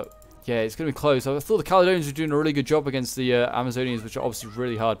Scots. But, yeah, it's going to be close. I thought the Caledonians were doing a really good job against the Amazonians, which are obviously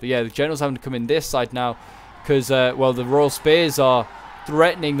really hard. But, yeah, the general's having to come in this side now. Because, well, the Royal Spears are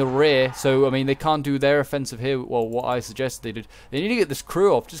threatening the rear. So, I mean, they can't do their offensive here. Well, what I suggested they did. They need to get this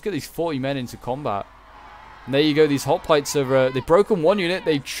crew off. Just get these 40 men into combat. And there you go. These Hoplites have... they've broken one unit.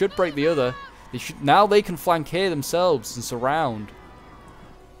 They should break the other. Now they can flank here themselves and surround.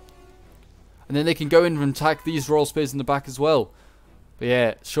 And then they can go in and attack these Royal Spears in the back as well. But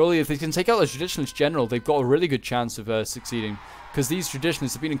yeah, surely if they can take out the Traditionalist General, they've got a really good chance of succeeding. Because these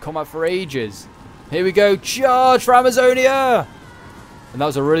Traditionalists have been in combat for ages. Here we go. Charge for Amazonia! And that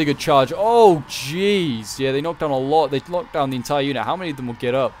was a really good charge. Oh, jeez. Yeah, they knocked down a lot. They knocked down the entire unit. How many of them will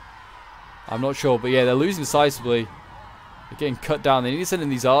get up? I'm not sure. But yeah, they're losing decisively. They're getting cut down. They need to send in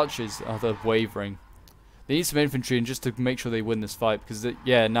these archers. Oh, they're wavering. They need some infantry and just to make sure they win this fight. Because,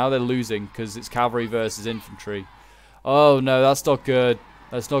 yeah, now they're losing because it's cavalry versus infantry. Oh, no, that's not good.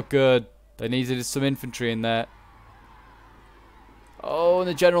 That's not good. They needed some infantry in there. Oh, and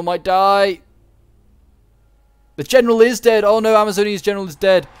the general might die. The general is dead. Oh no, Amazonia's general is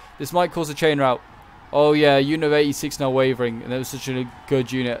dead. This might cause a chain rout. Oh yeah, unit of 86 now wavering. And that was such a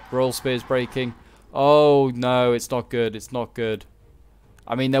good unit. Royal Spears breaking. Oh no, it's not good. It's not good.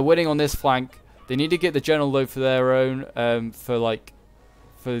 I mean, they're winning on this flank. They need to get the general though for their own, for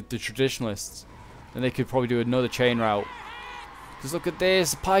the traditionalists. Then they could probably do another chain route. Because look at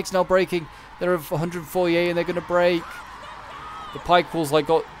this, the pike's now breaking. They're at 148 and they're going to break. The pike wall's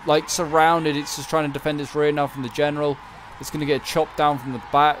got surrounded. It's just trying to defend its rear now from the general. It's going to get chopped down from the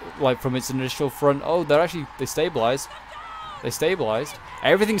back, like from its initial front. Oh, they stabilized. They stabilized.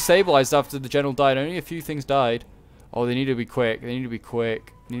 Everything stabilized after the general died. Only a few things died. Oh, they need to be quick. They need to be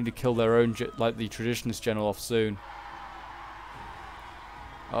quick. They need to kill their own, like the traditionalist general off soon.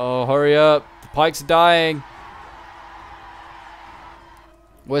 Oh, hurry up. The pikes are dying.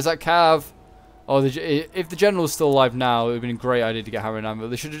 Where's that cav? Oh, if the general was still alive now, it would have been a great idea to get hammer and anvil.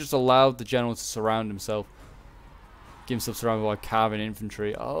 They should have just allowed the general to surround himself. Get himself surrounded by cav and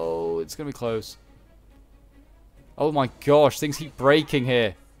infantry. Oh, it's going to be close. Oh my gosh, things keep breaking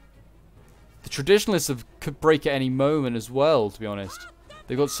here. The traditionalists could break at any moment as well, to be honest.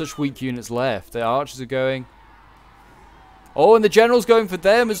 They've got such weak units left. Their archers are going. Oh, and the general's going for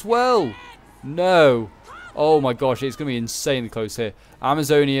them as well. No. Oh my gosh, it's going to be insanely close here.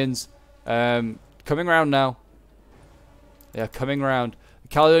 Amazonians coming around now. They are coming around. The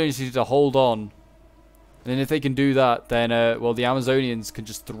Caledonians need to hold on. And then if they can do that, then, well, the Amazonians can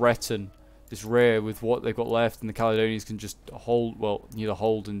just threaten this rear with what they've got left. And the Caledonians can just hold, well, neither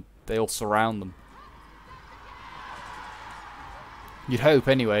hold and they'll surround them. You'd hope,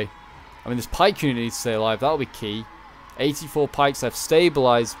 anyway. I mean, this pike unit needs to stay alive. That'll be key. 84 pikes left.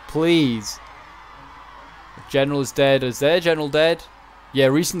 Stabilize, please. The general is dead. Is their general dead? Yeah,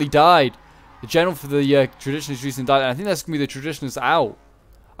 recently died. The general for the traditionalists recently died. And I think that's going to be the traditionalists out.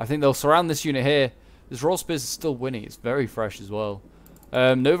 I think they'll surround this unit here. This Royal Spears is still winning. It's very fresh as well.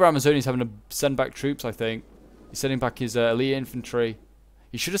 Nova Amazonia's having to send back troops, I think. He's sending back his elite infantry.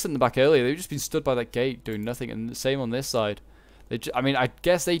 He should have sent them back earlier. They've just been stood by that gate doing nothing. And the same on this side. I mean, I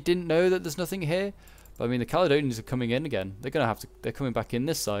guess they didn't know that there's nothing here. But I mean, the Caledonians are coming in again. They're going to have to... They're coming back in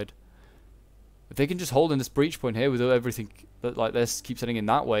this side. If they can just hold in this breach point here with everything that, like this keeps heading in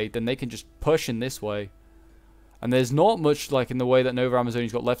that way, then they can just push in this way. And there's not much like in the way that Nova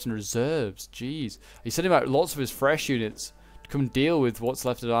Amazonia's got left in reserves. Jeez. He's sending out lots of his fresh units to come and deal with what's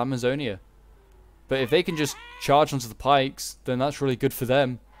left of Amazonia. But if they can just charge onto the pikes, then that's really good for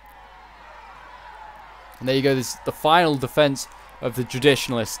them. And there you go. This is the final defense of the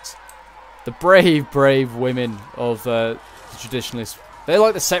traditionalists. The brave, brave women of the traditionalists. They're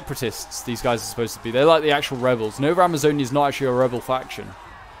like the separatists, these guys are supposed to be. They're like the actual rebels. Nova Amazonia is not actually a rebel faction.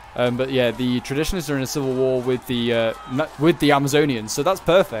 But yeah, the traditionalists are in a civil war with the Amazonians, so that's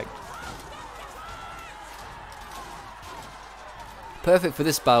perfect. Perfect for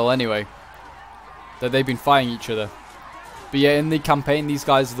this battle anyway. That they've been fighting each other. But yeah, in the campaign, these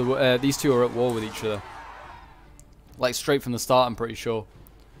guys, these two are at war with each other. Like straight from the start, I'm pretty sure.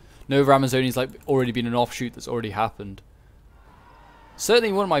 Nova Amazonia's like already been an offshoot that's already happened.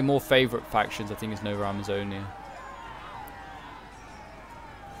 Certainly one of my more favourite factions, I think, is Nova Amazonia.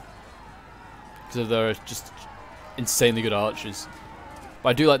 Because they're just insanely good archers. But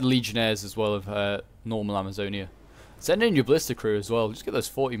I do like the Legionnaires as well of normal Amazonia. Send in your Blister crew as well. Just get those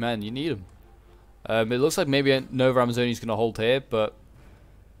 40 men. You need them. It looks like maybe Nova Amazonia is going to hold here, but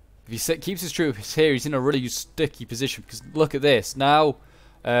if he keeps his troops here, he's in a really sticky position. Because look at this. Now,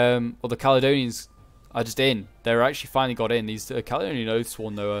 well, the Caledonians are just in. They're actually finally got in. These Caledonian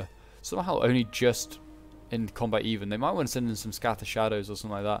Oathsworn, though, are somehow only just in combat even. They might want to send in some Scatter Shadows or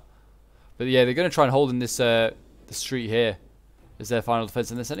something like that. But yeah, they're going to try and hold in this the street here as their final defense.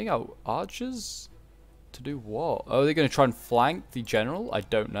 And they're sending out archers to do what? Oh, they're going to try and flank the general? I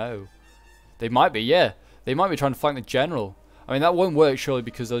don't know. They might be, yeah. They might be trying to flank the general. I mean, that won't work surely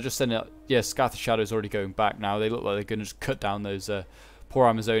because they'll just send out... Yeah, Scatter Shadow's already going back now. They look like they're going to just cut down those poor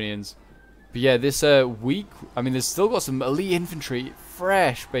Amazonians. But yeah, this week... I mean, there's still got some elite infantry.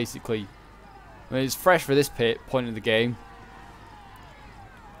 Fresh, basically. I mean, it's fresh for this point in the game.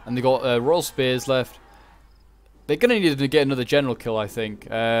 And they got Royal Spears left. They're going to need to get another general kill, I think.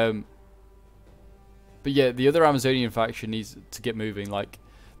 But yeah, the other Amazonian faction needs to get moving. Like,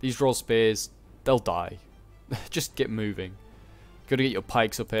 these Royal Spears, they'll die. Just get moving. You got to get your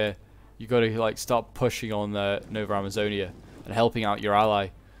pikes up here. You got to like start pushing on Nova Amazonia and helping out your ally.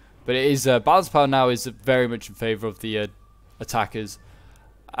 But it is balance power now is very much in favor of the attackers,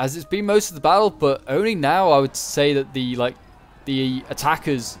 as it's been most of the battle. But only now I would say that the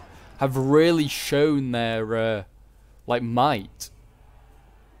attackers have really shown their like might.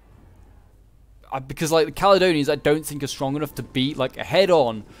 because like the Caledonians, I don't think are strong enough to beat like head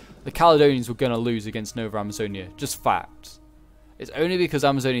on. The Caledonians were gonna lose against Nova Amazonia. Just facts. It's only because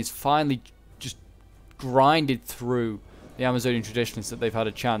Amazonians finally just grinded through the Amazonian traditionalists that they've had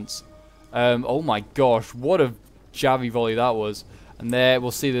a chance. Oh my gosh, what a Javi volley that was. And there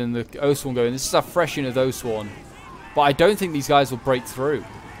we'll see then the Oathsworn going. This is a fresh unit of Oathsworn. But I don't think these guys will break through.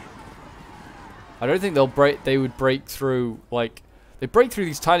 I don't think they would break through, like, they break through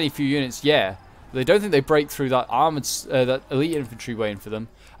these tiny few units, yeah. But they don't think they break through that armored, that elite infantry waiting for them.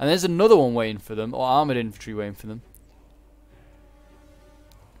 And there's another one waiting for them, or armored infantry waiting for them.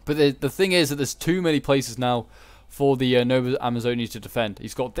 But the thing is that there's too many places now for the Nova Amazonia to defend.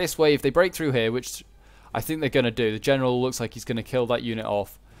 He's got this way. If they break through here, which I think they're going to do, the general looks like he's going to kill that unit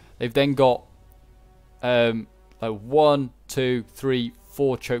off. They've then got like 1, 2, 3,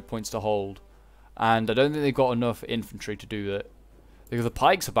 4 choke points to hold. And I don't think they've got enough infantry to do that. Because the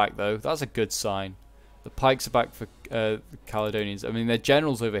pikes are back, though. That's a good sign. The pikes are back for the Caledonians. I mean, their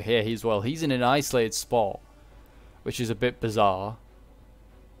general's over here as well. He's in an isolated spot, which is a bit bizarre.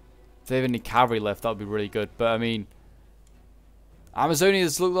 If they have any cavalry left, that would be really good. But, I mean,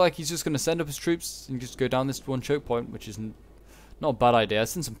 Amazonians look like he's just going to send up his troops and just go down this one choke point, which is not a bad idea. I'd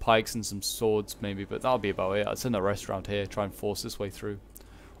send some pikes and some swords, maybe, but that'll be about it. I'd send the rest around here, try and force this way through.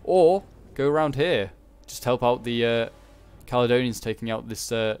 Or go around here. Just help out the Caledonians taking out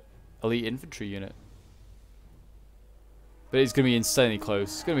this elite infantry unit. But it's going to be insanely close.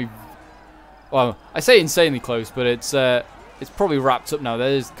 It's going to be... Well, I say insanely close, but it's probably wrapped up now.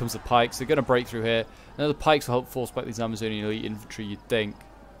 There comes the pikes. They're going to break through here. Now the pikes will help force back these Amazonian elite infantry, you'd think.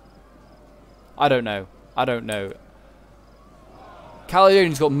 I don't know. I don't know.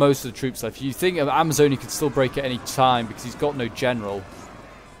 Caledonian's got most of the troops left. You think Amazonia could still break at any time because he's got no general.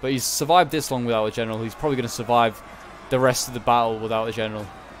 But he's survived this long without a general. He's probably going to survive the rest of the battle without a general.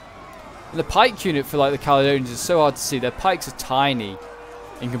 And the pike unit for like the Caledonians is so hard to see. Their pikes are tiny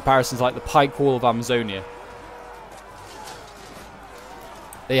in comparison to like the pike wall of Amazonia.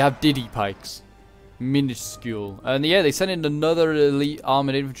 They have Diddy pikes. Minuscule. And yeah, they sent in another elite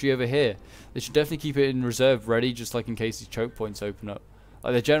armored infantry over here. They should definitely keep it in reserve ready, just like in case these choke points open up.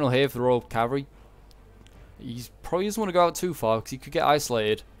 Like the general here for the Royal Cavalry. He probably doesn't want to go out too far because he could get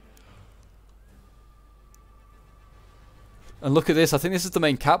isolated. And look at this. I think this is the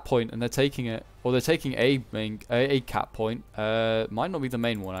main cap point, and they're taking it. Or they're taking a cap point. Might not be the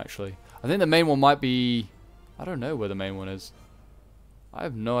main one actually. I think the main one might be. I don't know where the main one is. I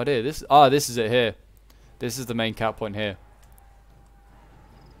have no idea. This is it here. This is the main cap point here.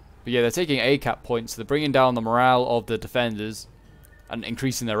 But yeah, they're taking a cap point, so they're bringing down the morale of the defenders and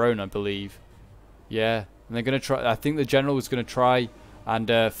increasing their own, I believe. Yeah, and they're gonna try. I think the general was gonna try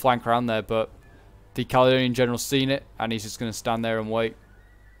and flank around there, but the Caledonian general's seen it, and he's just gonna stand there and wait.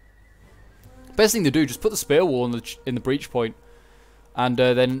 Best thing to do, just put the spear wall in the breach point, and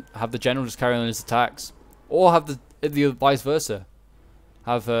then have the general just carry on his attacks, or have the vice versa.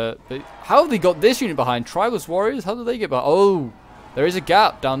 How have they got this unit behind? Tribalist warriors? How did they get behind? Oh, there is a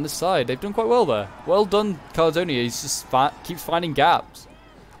gap down this side. They've done quite well there. Well done, Caledonia. He's just keeps finding gaps.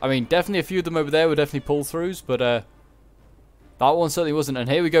 I mean, definitely a few of them over there were definitely pull-throughs, but that one certainly wasn't. And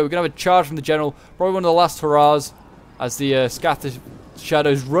here we go. We're going to have a charge from the general. Probably one of the last hurrahs as the Scattered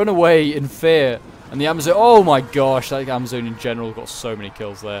Shadows run away in fear. And the Amazon... Oh my gosh, that Amazonian general got so many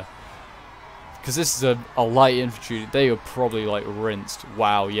kills there. Because this is a light infantry. They are probably like rinsed.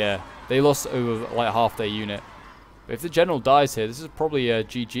 Wow, yeah. They lost over like half their unit. But if the general dies here, this is probably a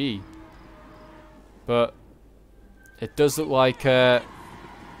GG. But it does look like the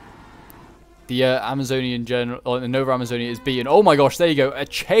Amazonian general, or the Nova Amazonia is beaten. Oh my gosh, there you go. A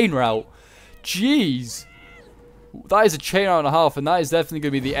chain rout. Jeez. That is a chain rout and a half, and that is definitely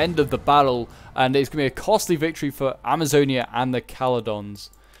going to be the end of the battle. And it's going to be a costly victory for Amazonia and the Caledons.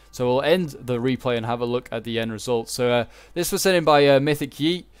 So we'll end the replay and have a look at the end results. So this was sent in by Mythic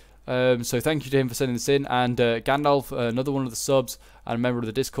Yeet. So thank you to him for sending this in. And Gandalf, another one of the subs and a member of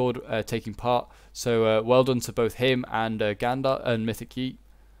the Discord, taking part. So well done to both him and Gandalf and Mythic Yeet.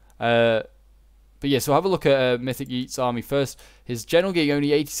 But yeah, so have a look at Mythic Yeet's army first. His general getting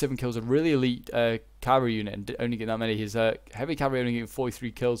only 87 kills, a really elite cavalry unit, and only getting that many. His heavy cavalry only getting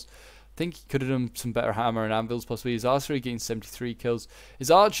 43 kills. I think he could have done some better hammer and anvils possibly. His archery getting 73 kills. His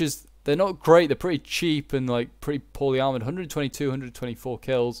archers, they're not great. They're pretty cheap and like pretty poorly armored. 122, 124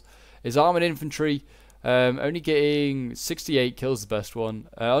 kills. His armored infantry only getting 68 kills, the best one.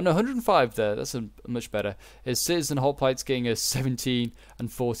 Oh no, 105 there. That's much better. His citizen hoplites getting a 17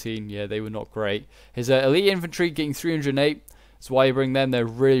 and 14. Yeah, they were not great. His elite infantry getting 308. That's why you bring them. They're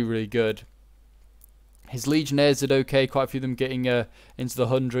really, really good. His Legionnaires did okay, quite a few of them getting into the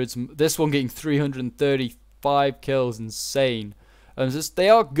hundreds. This one getting 335 kills, insane. They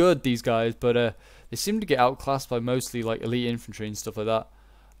are good, these guys, but they seem to get outclassed by mostly like elite infantry and stuff like that.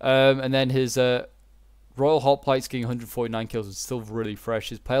 And then his Royal Hoplites getting 149 kills is still really fresh.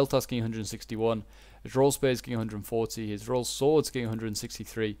 His Pale Tusk getting 161. His Royal Spears getting 140. His Royal Swords getting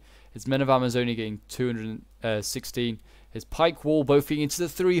 163. His Men of Amazonia getting 216. His Pike Wall both getting into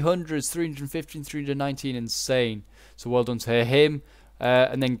the 300s, 315, 319, insane. So well done to him.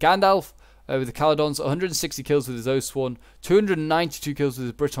 And then Gandalf with the Caledons, 160 kills with his Oathsworn, 292 kills with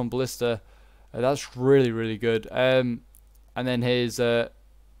his Briton Ballista. That's really, really good. And then his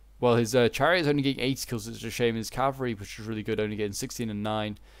Chariot is only getting 80 kills, which is a shame. His Cavalry, which is really good, only getting 16 and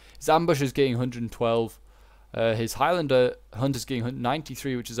 9. His Ambush is getting 112. His Highlander Hunter's getting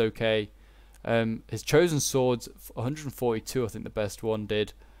 93, which is okay. His Chosen Swords, 142, I think the best one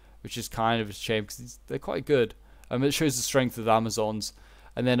did, which is kind of a shame because they're quite good. It shows the strength of the Amazons.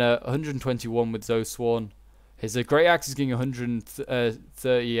 And then 121 with Oathsworn. His Great Axe is getting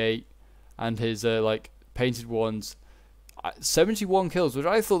 138, and his painted ones, 71 kills, which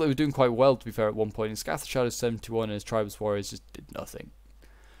I thought they were doing quite well, to be fair, at one point. His Scath Shadow 71, and his Tribus Warriors just did nothing.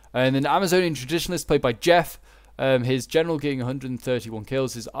 And then Amazonian Traditionalist, played by Jeff. His General getting 131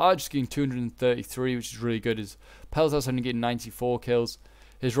 kills. His Arch getting 233, which is really good. His Peltas only getting 94 kills.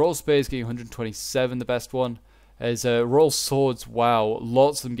 His Royal Spears getting 127, the best one. His Royal Swords, wow,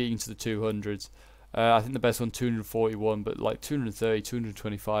 lots of them getting to the 200s. I think the best one 241, but like 230,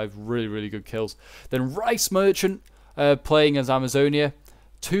 225, really, really good kills. Then Rice Merchant, playing as Amazonia,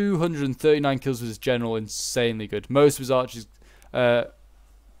 239 kills with his General, insanely good. Most of his archers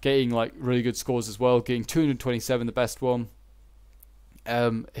getting like really good scores as well, getting 227, the best one.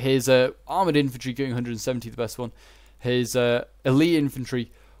 His Armoured Infantry getting 170, the best one. His Elite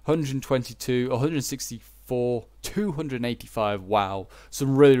Infantry, 122, 164, 285, wow.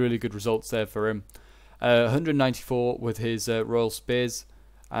 Some really, really good results there for him. 194 with his Royal Spears.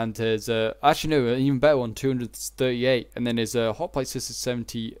 And his, actually no, an even better one, 238. And then his Hoplite Sisters,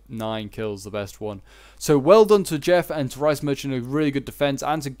 79 kills, the best one. So well done to Jeff and to Rice Merchant, a really good defense.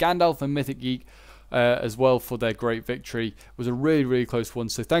 And to Gandalf and Mythic Geek as well for their great victory. It was a really, really close one.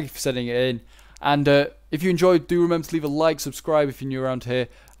 So thank you for sending it in. And if you enjoyed, do remember to leave a like, subscribe if you're new around here,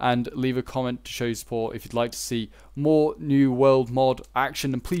 and leave a comment to show your support if you'd like to see more New World mod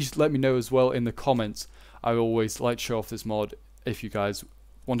action. And please let me know as well in the comments. I always like to show off this mod if you guys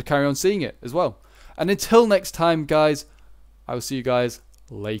want to carry on seeing it as well. And until next time, guys, I will see you guys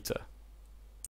later.